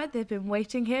outside. They've been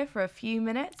waiting here for a few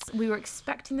minutes. We were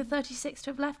expecting the 36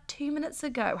 to have left 2 minutes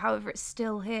ago. However, it's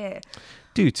still here.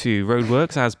 Due to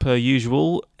roadworks, as per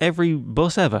usual, every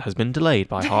bus ever has been delayed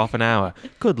by half an hour.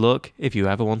 Good luck if you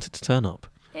ever wanted to turn up.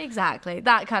 Exactly.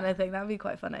 That kind of thing. That would be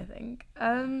quite fun, I think.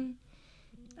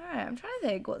 All right, I'm trying to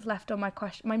think what's left on my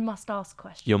must-ask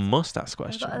questions. Your must-ask I've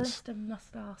questions. got a list of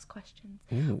must-ask questions.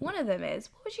 Ooh. One of them is,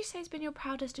 what would you say has been your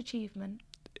proudest achievement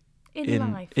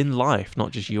in life? In life,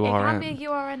 not just URN. It can be a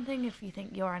URN thing if you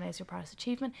think URN is your proudest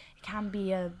achievement. It can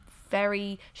be a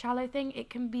very shallow thing. It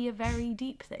can be a very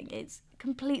deep thing. It's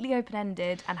completely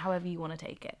open-ended and however you want to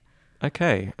take it.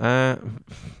 Okay.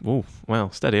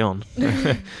 Well, steady on.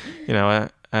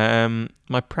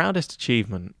 My proudest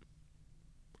achievement,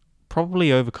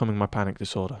 probably overcoming my panic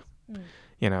disorder.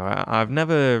 I've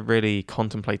never really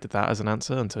contemplated that as an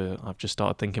answer until I've just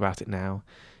started thinking about it now.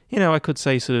 I could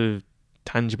say sort of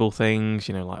tangible things,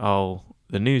 like,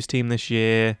 the news team this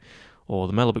year, or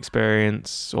the Mellor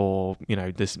experience, or,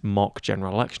 this mock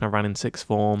general election I ran in sixth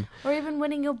form. Or even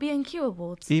winning your B&Q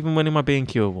awards. Even winning my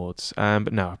B&Q awards.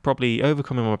 But no, probably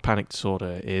overcoming my panic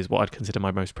disorder is what I'd consider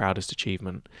my most proudest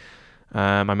achievement.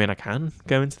 I can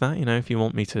go into that, if you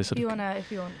want me to If you want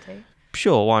to.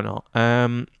 Sure, why not?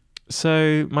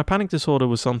 So my panic disorder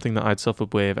was something that I'd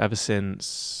suffered with ever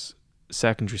since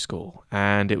secondary school,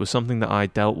 and it was something that I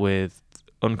dealt with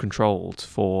uncontrolled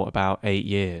for about 8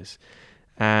 years.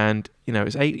 And,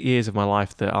 it's 8 years of my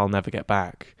life that I'll never get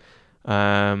back.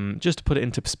 Just to put it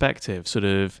into perspective, sort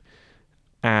of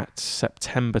at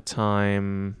September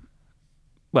time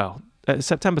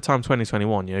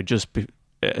 2021,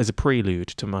 as a prelude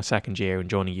to my second year in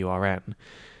joining URN,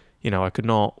 I could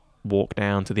not walk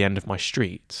down to the end of my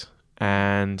street,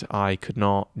 and I could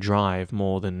not drive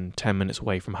more than 10 minutes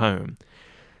away from home.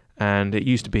 And it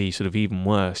used to be sort of even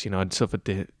worse. I'd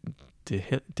suffered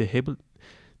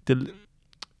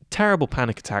terrible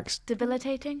panic attacks.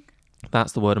 Debilitating?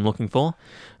 That's the word I'm looking for.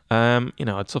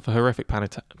 I'd suffer horrific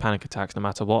panic attacks no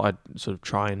matter what I'd sort of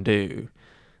try and do.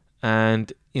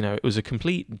 And, it was a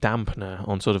complete dampener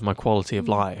on sort of my quality of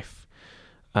life.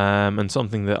 And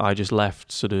something that I just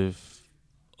left sort of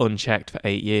unchecked for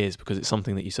 8 years, because it's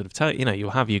something that you sort of tell,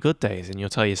 you'll have your good days and you'll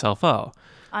tell yourself,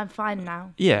 I'm fine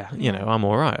now. Yeah, I'm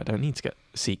all right. I don't need to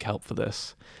seek help for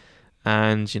this.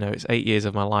 And, it's 8 years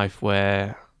of my life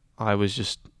where I was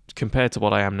just, compared to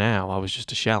what I am now, I was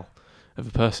just a shell of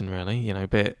a person, really. A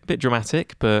bit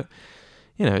dramatic, but,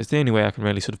 it's the only way I can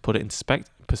really sort of put it into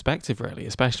perspective, really,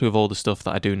 especially with all the stuff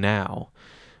that I do now.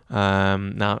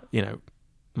 Now,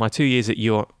 my 2 years at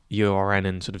URN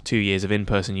and sort of 2 years of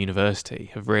in-person university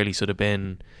have really sort of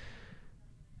been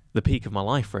the peak of my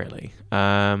life, really.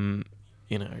 I've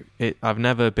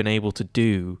never been able to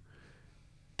do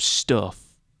stuff,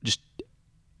 just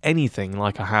anything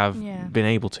like I have been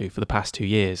able to for the past 2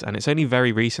 years. And it's only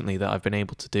very recently that I've been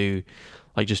able to do,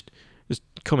 like, just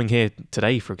coming here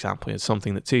today, for example. It's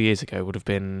something that 2 years ago would have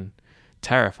been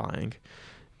terrifying.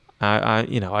 I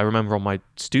remember on my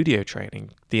studio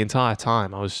training, the entire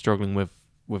time I was struggling with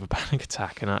a panic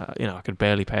attack, and I could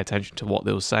barely pay attention to what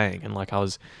they were saying, and like I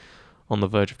was on the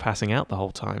verge of passing out the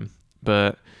whole time.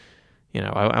 But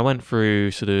I went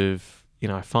through sort of,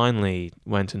 I finally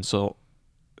went and sought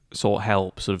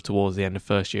help sort of towards the end of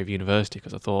first year of university,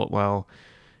 because I thought, well,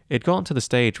 it'd gotten to the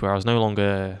stage where I was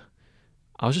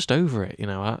just over it.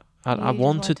 I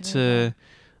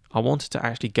wanted to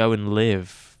actually go and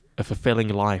live a fulfilling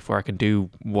life where I can do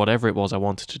whatever it was I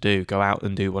wanted to do, go out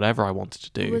and do whatever I wanted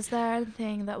to do. Was there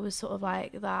anything that was sort of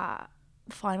like that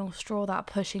final straw, that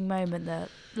pushing moment that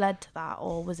led to that,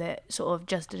 or was it sort of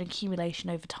just an accumulation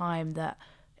over time that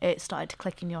it started to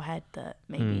click in your head that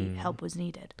maybe help was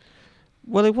needed?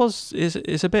 Well,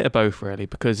 it's a bit of both, really,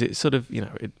 because it's sort of,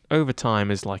 over time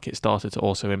is like it started to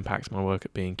also impact my work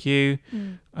at B&Q.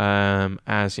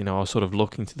 As, I was sort of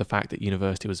looking to the fact that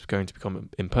university was going to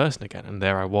become in person again. And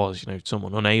there I was,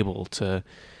 someone unable to,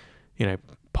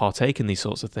 partake in these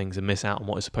sorts of things and miss out on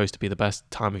what is supposed to be the best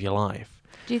time of your life.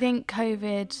 Do you think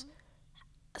COVID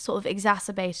sort of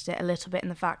exacerbated it a little bit in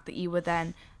the fact that you were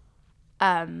then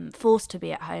forced to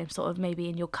be at home, sort of maybe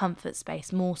in your comfort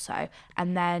space more so,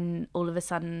 and then all of a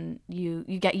sudden you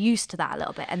get used to that a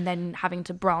little bit, and then having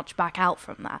to branch back out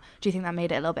from that? Do you think that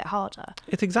made it a little bit harder?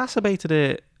 It exacerbated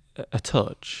it a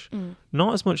touch,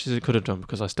 not as much as it could have done,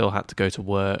 because I still had to go to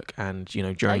work, and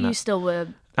during that you still were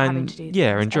having to do things.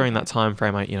 And during that time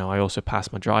frame, I also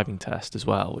passed my driving test as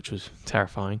well, which was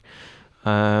terrifying.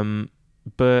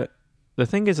 But the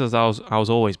thing is, I was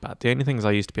always bad. The only things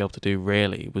I used to be able to do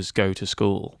really was go to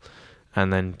school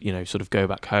and then, sort of go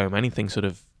back home. Anything sort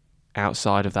of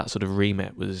outside of that sort of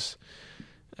remit was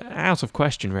out of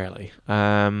question, really.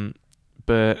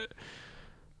 But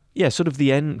yeah, sort of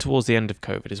towards the end of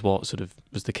COVID is what sort of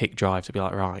was the kick drive to be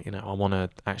like, right, I want to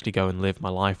actually go and live my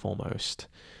life almost.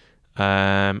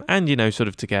 And, sort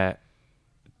of to get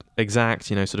exact,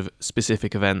 sort of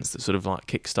specific events that sort of like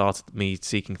kick-started me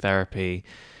seeking therapy.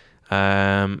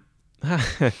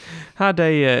 had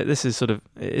a this is sort of,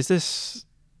 is this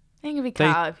It can be cut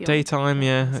out if you daytime?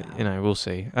 want. Yeah, we'll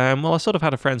see. Well, I sort of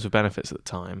had a friends with benefits at the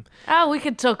time. Oh, we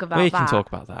could talk about that. We can talk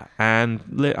about that. And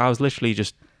I was literally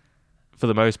just, for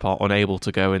the most part, unable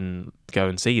to go and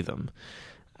see them.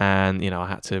 And, I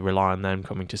had to rely on them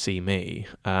coming to see me.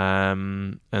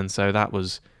 And so that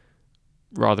was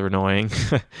rather annoying.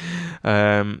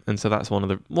 And so that's one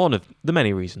of the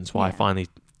many reasons why I finally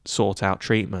sought out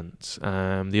treatment.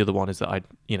 The other one is that I,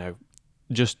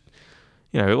 just,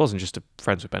 it wasn't just a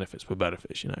friends with benefits with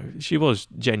benefits, She was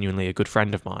genuinely a good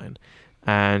friend of mine.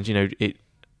 And,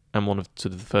 and one of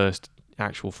sort of the first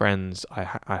actual friends I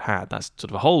had. That's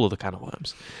sort of a whole other can of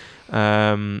worms.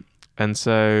 And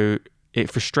so it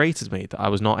frustrated me that I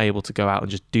was not able to go out and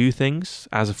just do things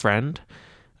as a friend.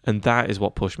 And that is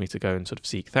what pushed me to go and sort of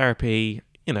seek therapy,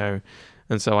 And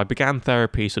so I began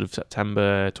therapy sort of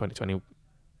September 2021,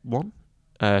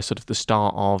 sort of the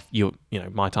start of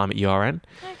my time at URN.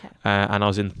 Okay. And I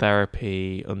was in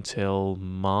therapy until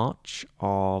March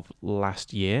of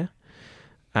last year.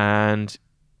 And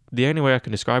the only way I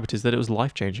can describe it is that it was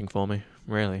life-changing for me,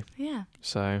 really. Yeah.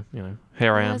 So,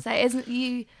 here I am. Say, isn't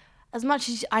you, as much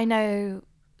as I know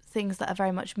things that are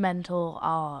very much mental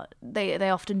are, they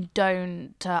often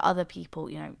don't to other people,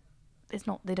 it's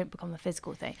not, they don't become a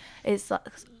physical thing. It's like,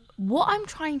 what I'm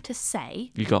trying to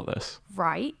say. You got this.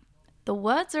 Right. The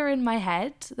words are in my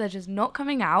head. They're just not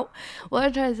coming out. What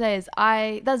I'm trying to say is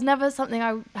there's never something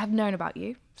I have known about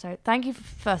you. So thank you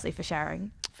firstly for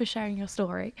sharing your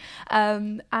story.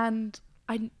 And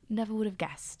I never would have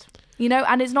guessed,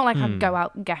 and it's not like I go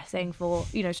out guessing for,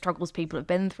 struggles people have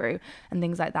been through and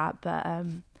things like that. But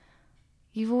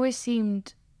you've always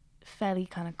seemed fairly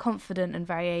kind of confident and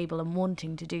very able and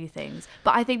wanting to do things.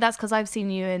 But I think that's because I've seen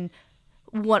you in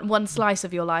one slice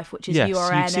of your life, which is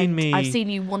URN, I've seen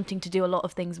you wanting to do a lot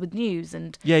of things with news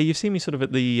and you've seen me sort of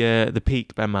at the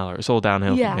peak Ben Mellor. It's all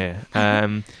downhill from here.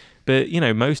 But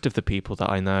most of the people that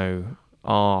I know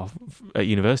are at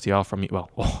university are from, well,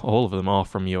 all of them are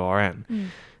from URN.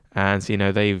 And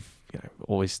so they've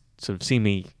always sort of seen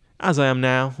me as I am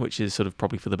now, which is sort of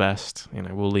probably for the best.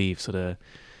 We'll leave sort of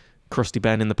crusty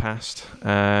Ben in the past.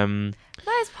 That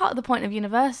is part of the point of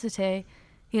university,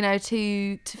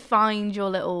 to find your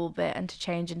little bit and to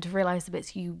change and to realise the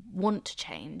bits you want to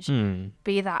change.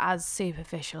 Be that as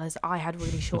superficial as I had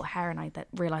really short hair and I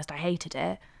realised I hated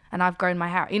it and I've grown my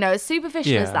hair. As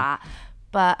superficial as that.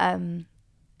 But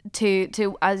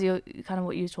to as you're kind of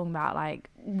what you were talking about, like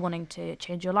wanting to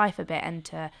change your life a bit and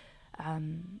to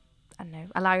I don't know,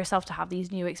 allow yourself to have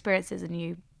these new experiences and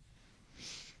new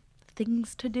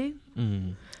things to do.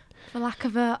 For lack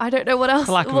of a, I don't know what else.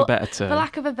 For lack of a better term. For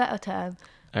lack of a better term.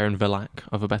 Erin, for lack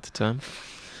of a better term.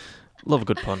 Love a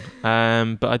good pun.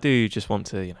 But I do just want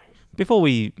to, before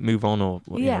we move on or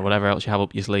whatever else you have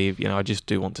up your sleeve, I just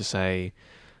do want to say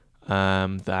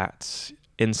that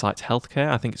Insight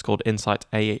Healthcare, I think it's called Insight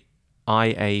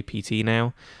IAPT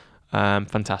now,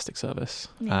 fantastic service.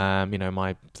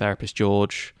 My therapist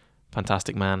George,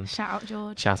 fantastic man. Shout out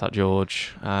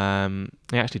George.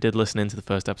 He actually did listen into the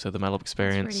first episode of the Mellor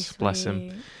Experience. Really bless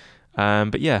him.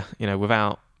 But yeah,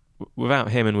 without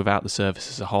him and without the service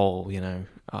as a whole,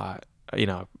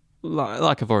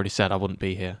 like I've already said, I wouldn't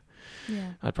be here.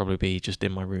 Yeah. I'd probably be just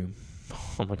in my room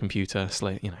on my computer,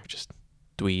 just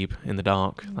dweeb in the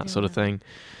dark, that sort of thing.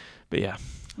 But yeah.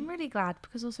 I'm really glad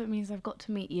because also it means I've got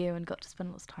to meet you and got to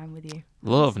spend lots of time with you.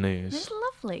 Love news. It's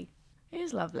lovely. It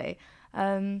is lovely.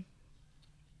 I'm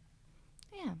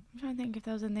trying to think if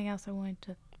there was anything else I wanted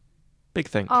to big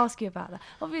thing. Ask you about that.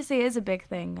 Obviously, it is a big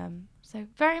thing. So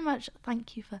very much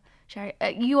thank you for sharing.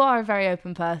 You are a very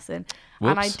open person,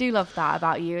 and I do love that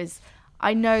about you. Is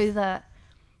I know that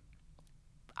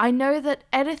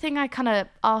anything I kind of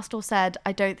asked or said,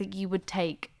 I don't think you would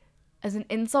take as an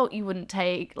insult. You wouldn't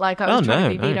take like I was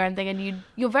trying to be mean or anything. And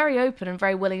you're very open and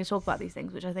very willing to talk about these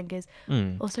things, which I think is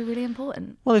also really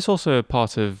important. Well, it's also a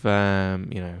part of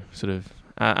sort of.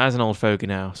 As an old fogey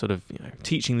now, sort of,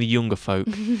 teaching the younger folk,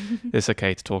 it's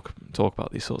okay to talk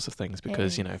about these sorts of things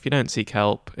because, if you don't seek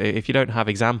help, if you don't have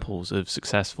examples of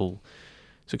successful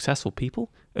people,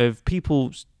 of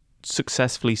people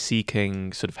successfully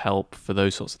seeking sort of help for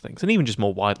those sorts of things, and even just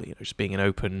more widely, just being an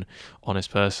open,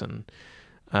 honest person,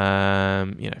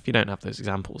 if you don't have those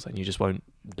examples, then you just won't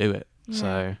do it.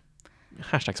 Yeah.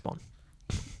 So, #spawn.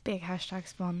 Big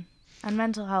 #spawn. And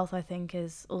mental health, I think,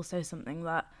 is also something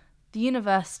that the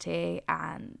university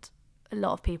and a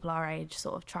lot of people our age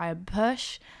sort of try and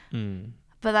push,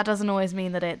 but that doesn't always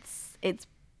mean that it's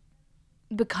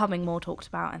becoming more talked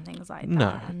about and things like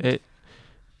that. No,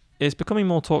 it's becoming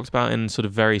more talked about in sort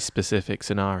of very specific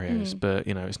scenarios, but,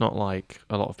 you know, it's not like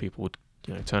a lot of people would,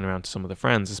 you know, turn around to some of their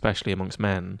friends, especially amongst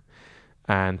men,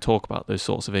 and talk about those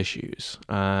sorts of issues.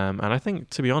 And I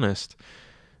think, to be honest,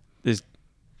 it's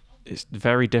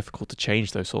very difficult to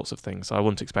change those sorts of things. I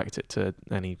wouldn't expect it to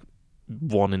any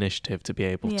one initiative to be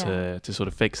able to sort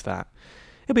of fix that.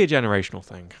 It'll be a generational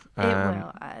thing. It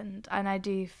will, and I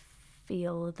do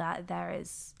feel that there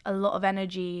is a lot of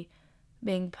energy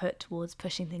being put towards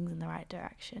pushing things in the right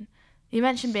direction. You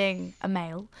mentioned being a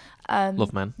male.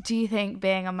 Love men. Do you think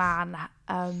being a man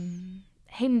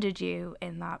hindered you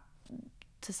in that,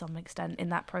 to some extent, in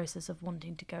that process of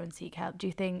wanting to go and seek help? Do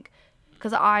you think,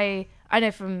 because I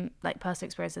know from like personal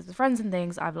experiences with friends and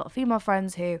things, I have a lot of female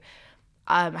friends who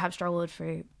have struggled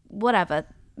through whatever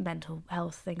mental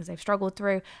health things they've struggled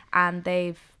through, and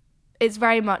it's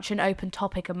very much an open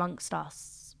topic amongst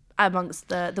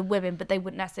the women, but they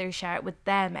wouldn't necessarily share it with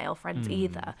their male friends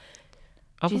either.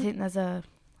 Do you think there's a...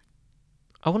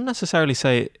 I wouldn't necessarily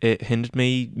say it hindered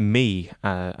me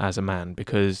as a man,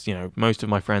 because, you know, most of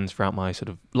my friends throughout my sort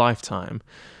of lifetime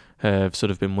have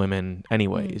sort of been women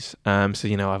anyways. So,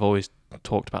 you know, I've always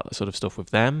talked about that sort of stuff with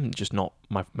them, just not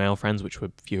my male friends, which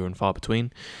were fewer and far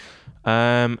between.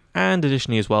 And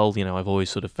additionally as well, you know, I've always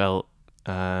sort of felt,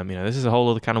 you know, this is a whole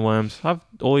other can of worms. I've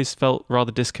always felt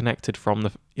rather disconnected from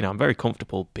you know, I'm very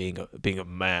comfortable being a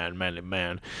man, manly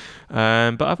man.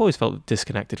 But I've always felt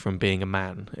disconnected from being a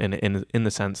man in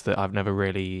the sense that I've never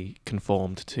really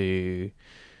conformed to,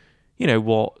 you know,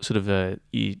 what sort of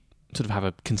you sort of have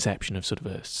a conception of sort of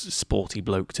a sporty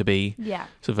bloke to be. Yeah.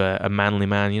 Sort of a manly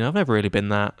man. You know, I've never really been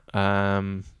that.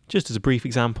 Just as a brief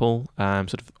example,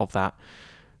 sort of that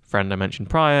friend I mentioned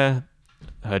prior,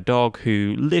 her dog,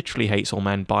 who literally hates all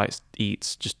men, bites,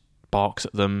 eats, just barks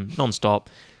at them non-stop.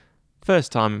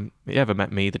 First time he ever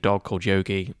met me, the dog called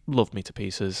Yogi loved me to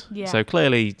pieces. Yeah. So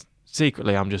clearly,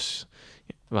 secretly, I'm just,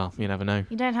 well, you never know.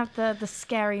 You don't have the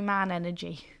scary man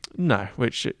energy. No,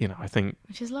 which, you know, I think...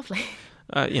 Which is lovely.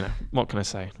 You know, what can I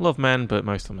say? Love men, but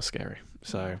most of them are scary.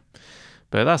 So,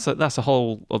 but that's a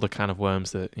whole other can of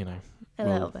worms that, you know, a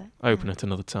little bit. Open at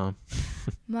another time.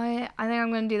 I think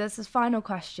I'm going to do this as final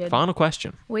question. Final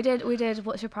question. We did.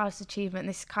 What's your proudest achievement?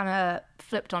 This kind of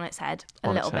flipped on its head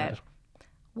a little bit.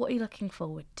 What are you looking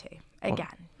forward to?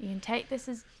 Again, you can take this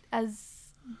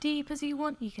as deep as you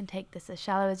want. You can take this as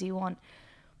shallow as you want.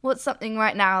 What's something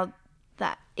right now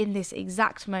that in this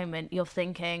exact moment you're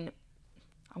thinking,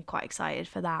 I'm quite excited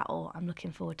for that, or I'm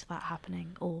looking forward to that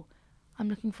happening, or I'm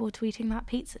looking forward to eating that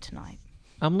pizza tonight?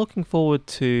 I'm looking forward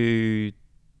to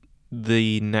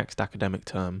the next academic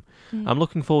term. I'm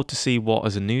looking forward to see what,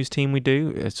 as a news team, we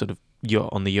do. Sort of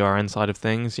on the URN side of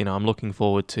things. You know, I'm looking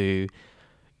forward to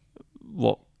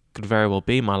what could very well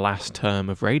be my last term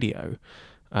of radio,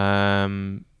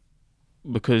 because,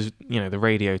 you know, the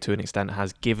radio to an extent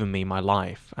has given me my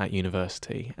life at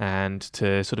university, and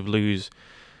to sort of lose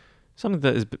something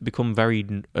that has become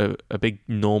a big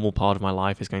normal part of my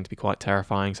life is going to be quite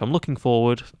terrifying. So I'm looking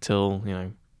forward till, you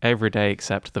know, every day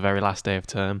except the very last day of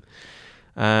term.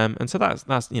 And so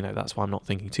that's you know, that's why I'm not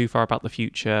thinking too far about the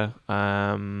future.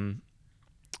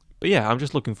 But yeah, I'm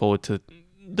just looking forward to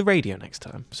the radio next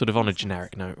term, sort of on a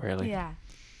generic note, really. Yeah,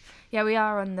 we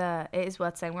are it is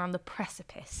worth saying, we're on the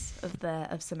precipice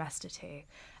of semester 2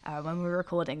 when we're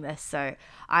recording this. So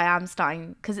I am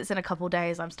starting, because it's in a couple of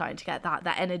days, I'm starting to get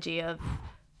that energy of,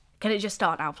 can it just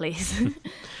start now, please?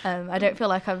 I don't feel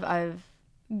like I've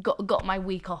got my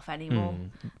week off anymore.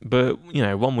 But, you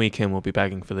know, 1 week in, we'll be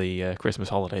begging for the Christmas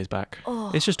holidays back.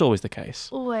 It's just always the case.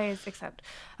 Always, except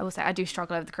I will say I do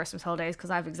struggle over the Christmas holidays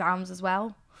because I have exams as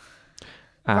well.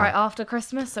 Right after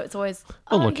Christmas, so it's always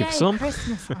unlucky for some.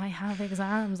 Christmas, I have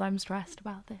exams, I'm stressed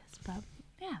about this, but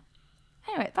yeah.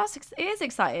 Anyway, it is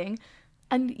exciting,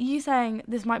 and you saying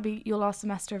this might be your last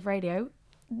semester of radio,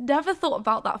 never thought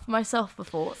about that for myself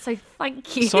before, so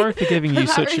thank you. Sorry for giving you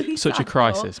such a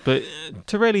crisis, but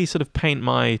to really sort of paint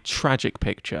my tragic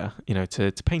picture, you know,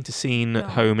 to paint a scene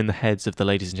at home in the heads of the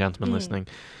ladies and gentlemen listening.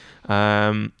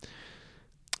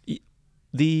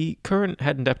 The current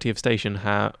head and deputy of station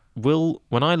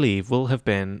when I leave, will have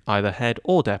been either head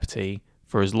or deputy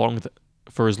for as long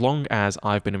as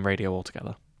I've been in radio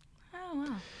altogether. Oh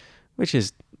wow! Which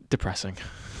is depressing,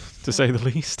 to say the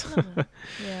least.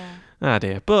 Yeah. Ah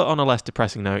dear. But on a less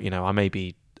depressing note, you know, I may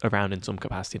be around in some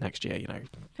capacity next year. You know,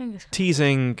 fingers crossed.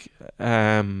 Teasing.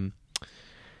 Well,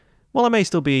 I may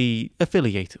still be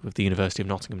affiliated with the University of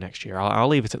Nottingham next year. I'll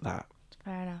leave it at that.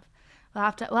 Fair enough.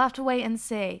 We'll have to wait and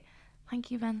see. Thank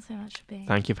you, Ben, so much for being.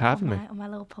 Thank you for having me on my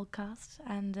little podcast,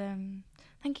 and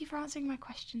thank you for answering my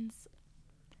questions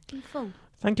fucking full.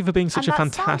 Thank you for being such a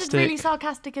fantastic... That sounded really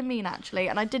sarcastic and mean, actually,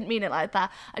 and I didn't mean it like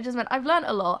that. I just meant I've learnt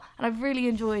a lot, and I've really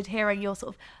enjoyed hearing a lot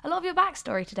of your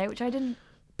backstory today, which I didn't...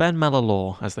 Ben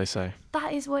Mellor, as they say.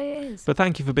 That is what it is. But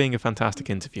thank you for being a fantastic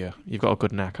interviewer. You've got a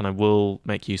good knack, and I will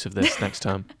make use of this next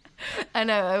term. I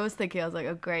know, I was thinking, I was like,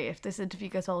 oh great, if this interview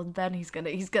goes well with Ben, he's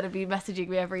gonna be messaging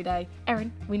me every day.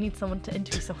 Erin, we need someone to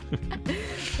interview someone.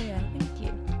 So yeah, thank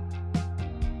you.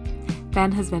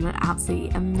 Ben has been an absolutely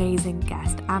amazing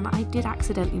guest, and I did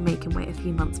accidentally make him wait a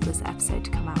few months for this episode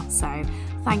to come out, so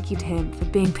thank you to him for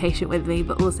being patient with me,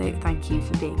 but also thank you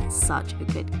for being such a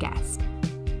good guest.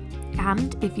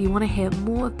 And if you want to hear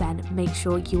more of Ben, make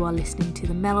sure you are listening to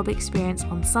the Mellor Experience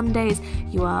on Sundays.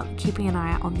 You are keeping an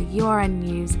eye out on the URN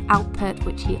News output,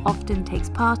 which he often takes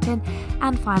part in.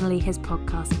 And finally, his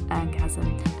podcast,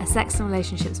 Ergasm, a sex and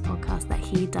relationships podcast that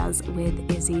he does with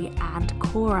Izzy and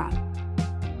Cora.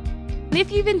 And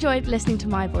if you've enjoyed listening to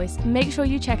my voice, make sure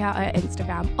you check out our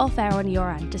Instagram, Off Air on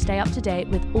URN, to stay up to date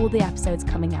with all the episodes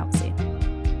coming out soon.